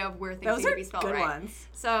area of where things Those need to are be spelled good right. ones.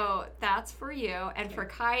 So that's for you, and for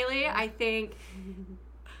Kylie, I think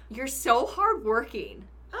you're so hardworking.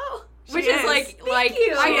 Oh. Which She is is. like you.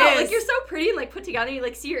 I She know, is. like you're so pretty and like put together. You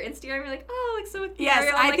like see your Instagram, you're like, oh, like so. Yes,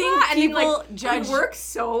 I'm I like, think and then, people like, judge- you work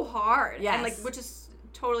so hard, Yes. and like which is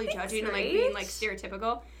totally judging and like being like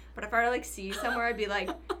stereotypical. But if I were to like see you somewhere, I'd be like,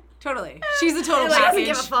 Totally. She's a total Like, package.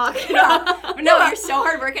 Give a fuck. but no, you're so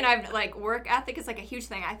hardworking. I've like work ethic is like a huge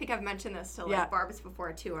thing. I think I've mentioned this to like Barb's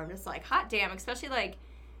before too. I'm just like, hot damn, especially like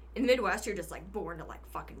in the Midwest, you're just like born to like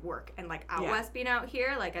fucking work, and like out west being out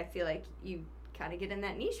here, like I feel like you kind of get in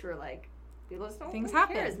that niche where like people just don't Things really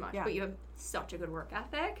care happen. as much, Yeah. but you have such a good work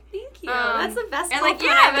ethic. Thank you. That's the best And like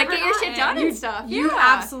compliment I've like ever get your shit done gotten. and stuff. You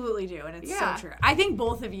absolutely do, and it's so Yeah. true. I think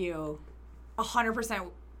both of you, 100%,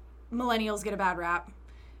 millennials get a bad rap.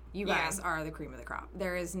 You guys are the cream of the crop.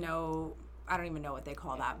 There is no, I don't even know what they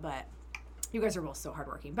call that, but you guys are both so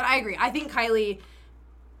hardworking. But I agree. I think Kylie,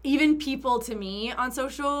 even people to me on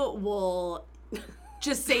social will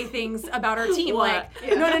just say things about our team. What?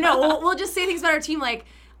 Like, no. We'll just say things about our team. Like,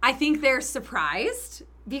 I think they're surprised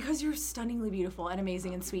because you're stunningly beautiful and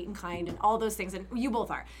amazing and sweet and kind and all those things. And you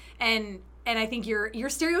both are. And I think you're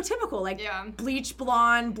stereotypical, like bleach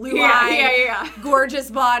blonde, blue-eyed, gorgeous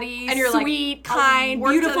body, and you're sweet, kind,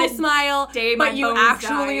 beautiful smile, but you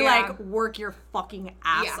actually like work your fucking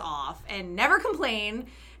ass off and never complain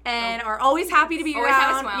and are always happy to be Always have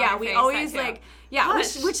a around. smile on Yeah, your we face, always that too.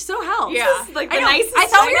 like, which so helps. Yeah. This is like the I know. nicest. I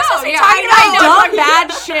thought we were supposed to be yeah, talking I know. about dumb bad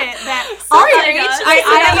shit that. Sorry, Okay, Rach. I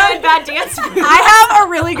have a bad dance. I have a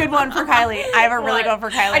really good one for Kylie. I have a really good one for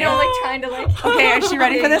Kylie. I know, like trying to like. Okay, is she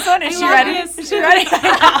ready for this one? Is she love ready? this. Is she ready?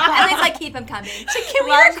 At least like keep them coming. Can we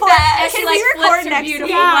Love record? that. Can She, we like, record flips her next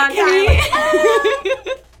beautiful week? blonde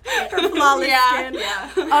Her flawless skin. Yeah.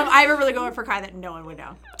 I have a really good one for Kai that no one would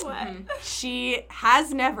know. What? She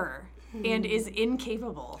has never and is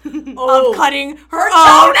incapable of cutting her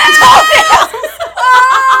own toenails.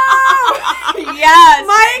 Yes.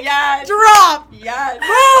 Mic Yes. drop. Yes.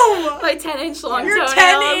 Boom. My 10-inch long Your toenails.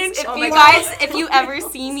 10-inch If long- you guys, if you ever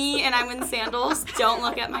see me and I'm in sandals, don't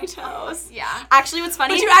look at my toes. Yeah. Actually, what's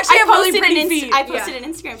funny? But you actually I have really posted pretty an feet. I posted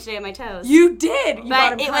an Instagram today of my toes. You did. You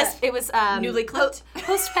got but him it was Newly clipped.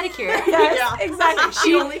 post pedicure. Yes,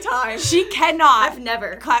 exactly. The only time. She cannot I've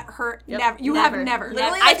never. cut her. Yep, Never. You never. have never.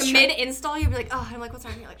 Literally, I like tried- mid-install, you'd be like, oh, I'm like, what's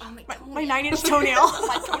wrong? You're like, oh, my My toenails. 9-inch toenail.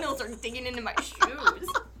 My toenails are digging into my shoes.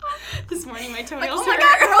 This morning my Like, toenails oh my hurt.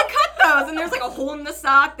 God, girl, cut those. And there's like a hole in the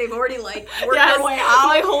sock. They've already like worked Yes, their way out.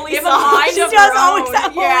 my holy They have a sock. mind She of does their always own.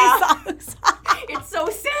 have Yeah. holy socks. It's so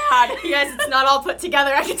sad. Yes, it's not all put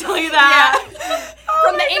together, I can tell you that.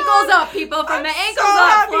 From the ankles up, people. From the ankles so up.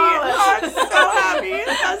 happy. Flawless. I'm so happy.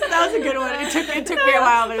 That was a good one. It took me a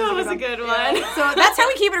while, but it That was was a a good good one. one. So that's how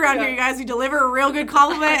we keep it around here, you guys. We deliver a real good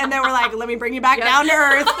compliment, and then we're like, let me bring you back down to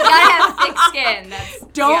earth. You gotta have thick skin. That's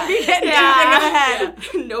Don't be getting too big of a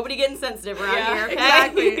head. Nobody getting sensitive around Yeah, here,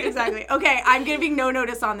 okay? Exactly. Okay, I'm giving no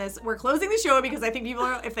notice on this. We're closing the show because I think people,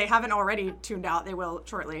 if they haven't already tuned out, they will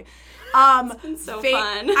shortly. It's been so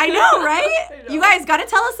fun. I know, right? You guys got to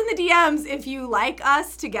tell us in the DMs if you like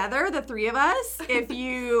us together, the three of us, if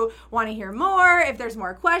you want to hear more, if there's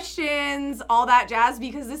more questions, all that jazz,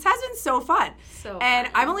 because this has been so fun. And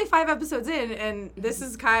I'm only 5 episodes in, and this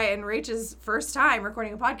is Kai and Rach's first time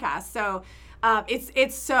recording a podcast. So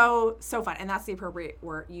it's so fun, and that's the appropriate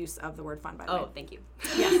use of the word fun, by the way. Oh, thank you.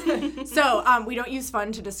 Yes. So we don't use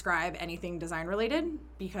fun to describe anything design related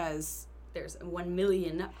because There's 1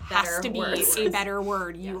 million has better to be words a better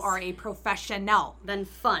word. You are a professional. than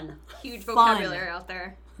fun. huge Fun. vocabulary out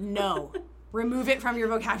there. No. Remove it from your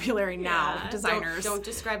vocabulary now, Yeah, designers. Don't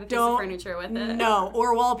describe a piece Don't- of furniture with it. No,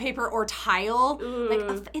 or wallpaper or tile. Like,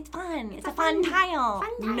 Ooh. it's fun. It's a fun tile.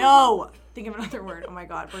 No. Think of another word. Oh my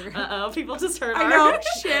God. Uh-oh, people just heard I our... know.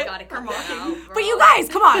 Shit. Gotta come out. But you guys,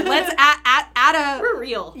 come on. Let's add a... We're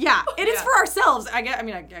real. Yeah, it is for ourselves. I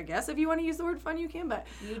guess if you want to use the word fun, you can, but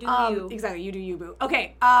You do you. Exactly, you do you, boo.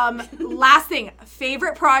 Okay, last thing,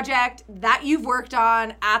 favorite project that you've worked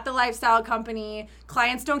on at the lifestyle company.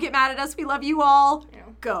 Clients don't get mad at us. We love you all. Yeah.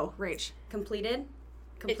 Go, Rach. Completed?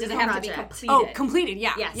 It doesn't Completed have to be project. completed. Oh, completed.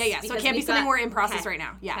 Yeah, Yes, yeah. So it because can't be we've something got- we're in process okay, right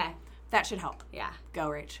now. Yeah, okay. that should help. Yeah. Go,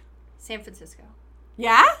 Rach. San Francisco.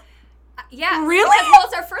 Yeah? Yeah. Really? Because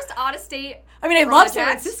it's our first out-of-state I mean, I love San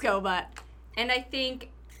Francisco, but... And I think...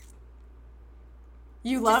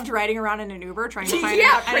 You loved riding around in an Uber trying to find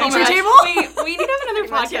Yeah, an pretty entry much. table? We need to have another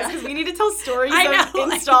podcast because we need to tell stories I know, of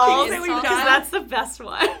like, installs things that we've because done. that's the best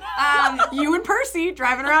one. You and Percy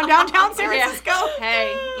driving around downtown San Francisco.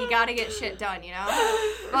 Hey, you gotta get shit done, you know?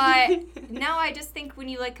 But no, I just think when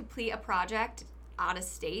you like complete a project out of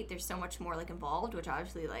state, there's so much more like involved, which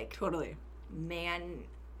obviously like Totally.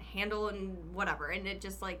 handle and whatever. And it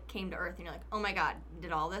just like came to earth and you're like, oh my God,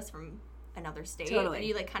 did all this from another state. Totally. And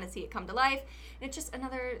you like kind of see it come to life. And it's just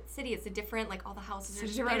another city. It's a different, like all the houses are It's a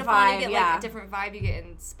just different beautiful. And you vibe, get like a different vibe. You get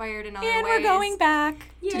inspired in other ways. And we're going back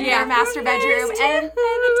to Yeah. our master bedroom and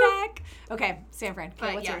the deck. Okay, San Fran. Okay,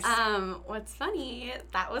 But what's yes. yours? What's funny,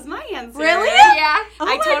 that was my answer. Really? Yeah. Oh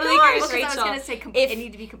I my totally gosh. agree with Well, 'cause Rachel. I was going to say If it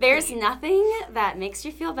need to be complete. There's nothing that makes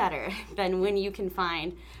you feel better than when you can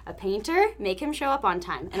find a painter, make him show up on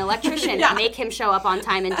time, an electrician, Yeah. make him show up on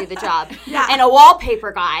time and do the job, Yeah. and a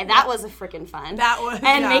wallpaper guy. That was a freaking fun. That was,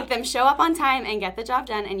 and yeah. make them show up on time and get the job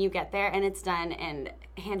done, and you get there and it's done, and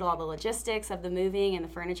handle all the logistics of the moving and the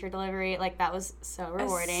furniture delivery. Like, that was so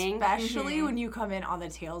rewarding. Especially when you come in on the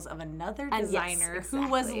tails of another And designer yes, who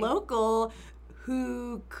was exactly. local,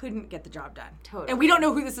 who couldn't get the job done. Totally. And we don't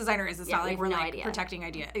know who this designer is. It's Yeah, not we like have we're no like idea. protecting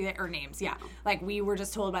idea or names. Yeah. Like, we were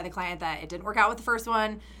just told by the client that it didn't work out with the first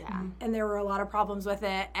one. Yeah. And there were a lot of problems with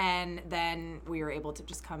it. And then we were able to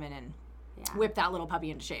just come in and Yeah. whip that little puppy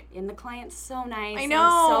into shape. And the client's so nice. I I'm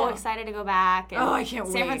know. so excited to go back. And Oh, I can't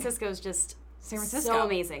San wait. Francisco's just San Francisco. so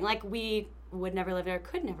amazing. Like, we would never live there,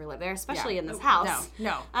 could never live there, especially Yeah. in this house.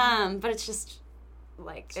 No. But it's just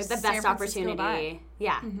like Just the San best Francisco opportunity.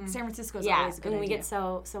 Yeah. San Francisco is Yeah, always a good and we idea. get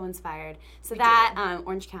so inspired. So that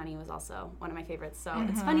Orange County was also one of my favorites. So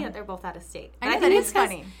it's funny that they're both out of state. I know, think that it's is 'cause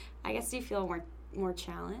funny. I guess you feel more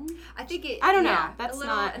challenged. I think it. I don't know. Yeah, That's a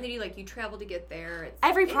little, not- And then you travel to get there. It's,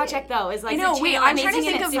 Every project though is like I know. it's Wait, I'm trying to amazing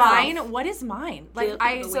in think of itself. mine. What is mine? Like, Build-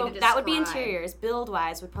 I the way so to that would be describe. interiors. Build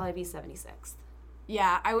wise would probably be 76th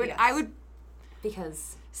yeah, I would. Yes. I would.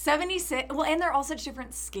 because 76. Well, and they're all such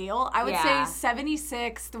different scale. I would Yeah. say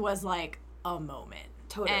 76th was like a moment.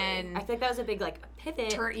 totally. And I think that was a big like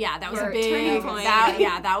pivot. yeah, that was a Or big turning point.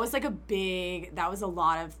 that was like a big. That was a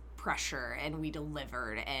lot of pressure, and we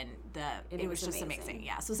delivered, and it was just amazing.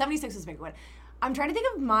 Yeah, so 76 was a big one. I'm trying to think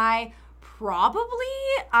of my probably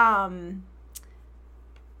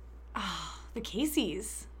the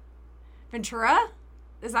Casey's Ventura.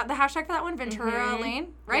 Is that the hashtag for that one? Ventura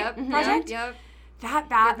Lane, right? Yep. Project. Yep.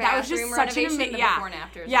 That was just bathroom such an renovation, amazing. the Yeah, before and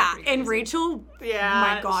afters were yeah. pretty And crazy. Rachel, Yeah,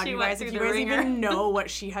 oh my God, she you went guys, through if you the guys ringer. even know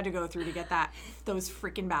what she had to go through to get those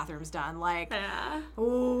freaking bathrooms done, like, Yeah.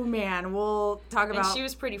 oh man, we'll talk And about. she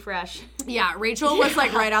was pretty fresh. Yeah, Rachel was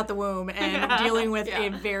like right out the womb and Yeah. dealing with Yeah. a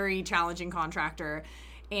very challenging contractor,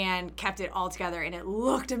 and kept it all together, and it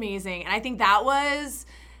looked amazing. And I think that was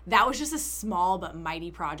just a small but mighty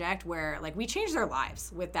project where like we changed their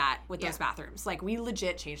lives with those bathrooms. Like, we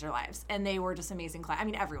legit changed their lives, and they were just amazing. I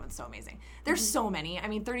mean, everyone's so amazing. There's so many. I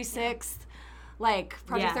mean, 36th. Like,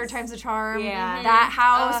 Project Yes. Third Time's the Charm. Yeah. That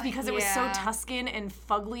house, because it was so yeah. Tuscan and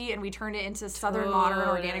fugly, and we turned it into Southern modern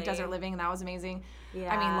organic Totally. desert living, and that was amazing.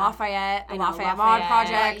 Yeah. I mean, Lafayette, the I know, Lafayette Mod Lafayette.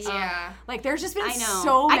 Project. Yeah. Like, there's just been I know.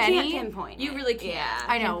 so many. I can't pinpoint. You it. really can't. Yeah.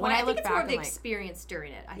 I know. And when I think look it's back, more of the I'm like, experience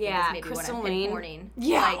during it. I think Yeah, is maybe Crystal what I'm Lane. pinpointing.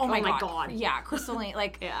 yeah, Like, oh my my god. God. Yeah, Crystal Lane.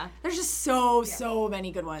 Like, Yeah. there's just so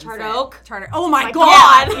many good ones. Charter that- Oak. Charter. Oh my My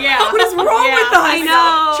god. God. Yeah. What is wrong with us? I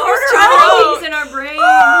know. Charter Oak. Oaks in our brains.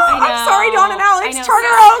 I'm sorry, Dawn and Alex. I know. Charter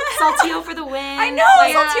Oak. Saltillo for the win. I know.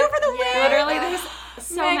 Like, Saltillo for the win. Literally, there's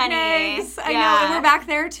so many. Megs. I know. Yeah. And we're back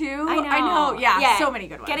there too. I know. Yeah, so many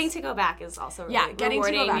good ones. Getting to go back is also really Yeah, getting to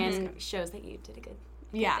go rewarding back is and shows that you did a good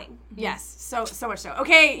Yeah. thing. Yes. So much so.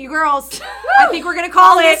 Okay, you girls. I think we're gonna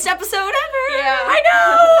call it. Best episode ever. Yeah. I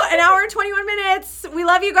know. An hour and 21 minutes. We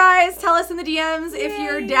love you guys. Tell us in the DMs if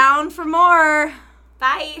you're down for more.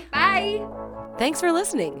 Bye. Bye. Thanks for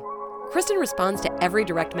listening. Kristen responds to every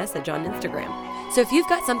direct message on Instagram. So if you've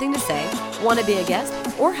got something to say, want to be a guest,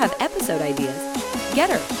 or have episode ideas, get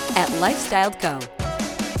her at Lifestyled Co.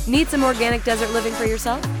 Need some organic desert living for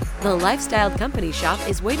yourself? The Lifestyled Company shop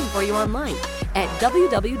is waiting for you online at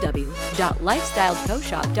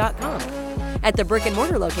www.lifestyledcoshop.com, at the brick and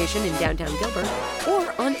mortar location in downtown Gilbert,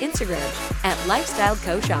 or on Instagram at Lifestyled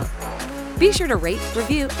Co Shop. Be sure to rate,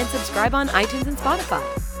 review, and subscribe on iTunes and Spotify.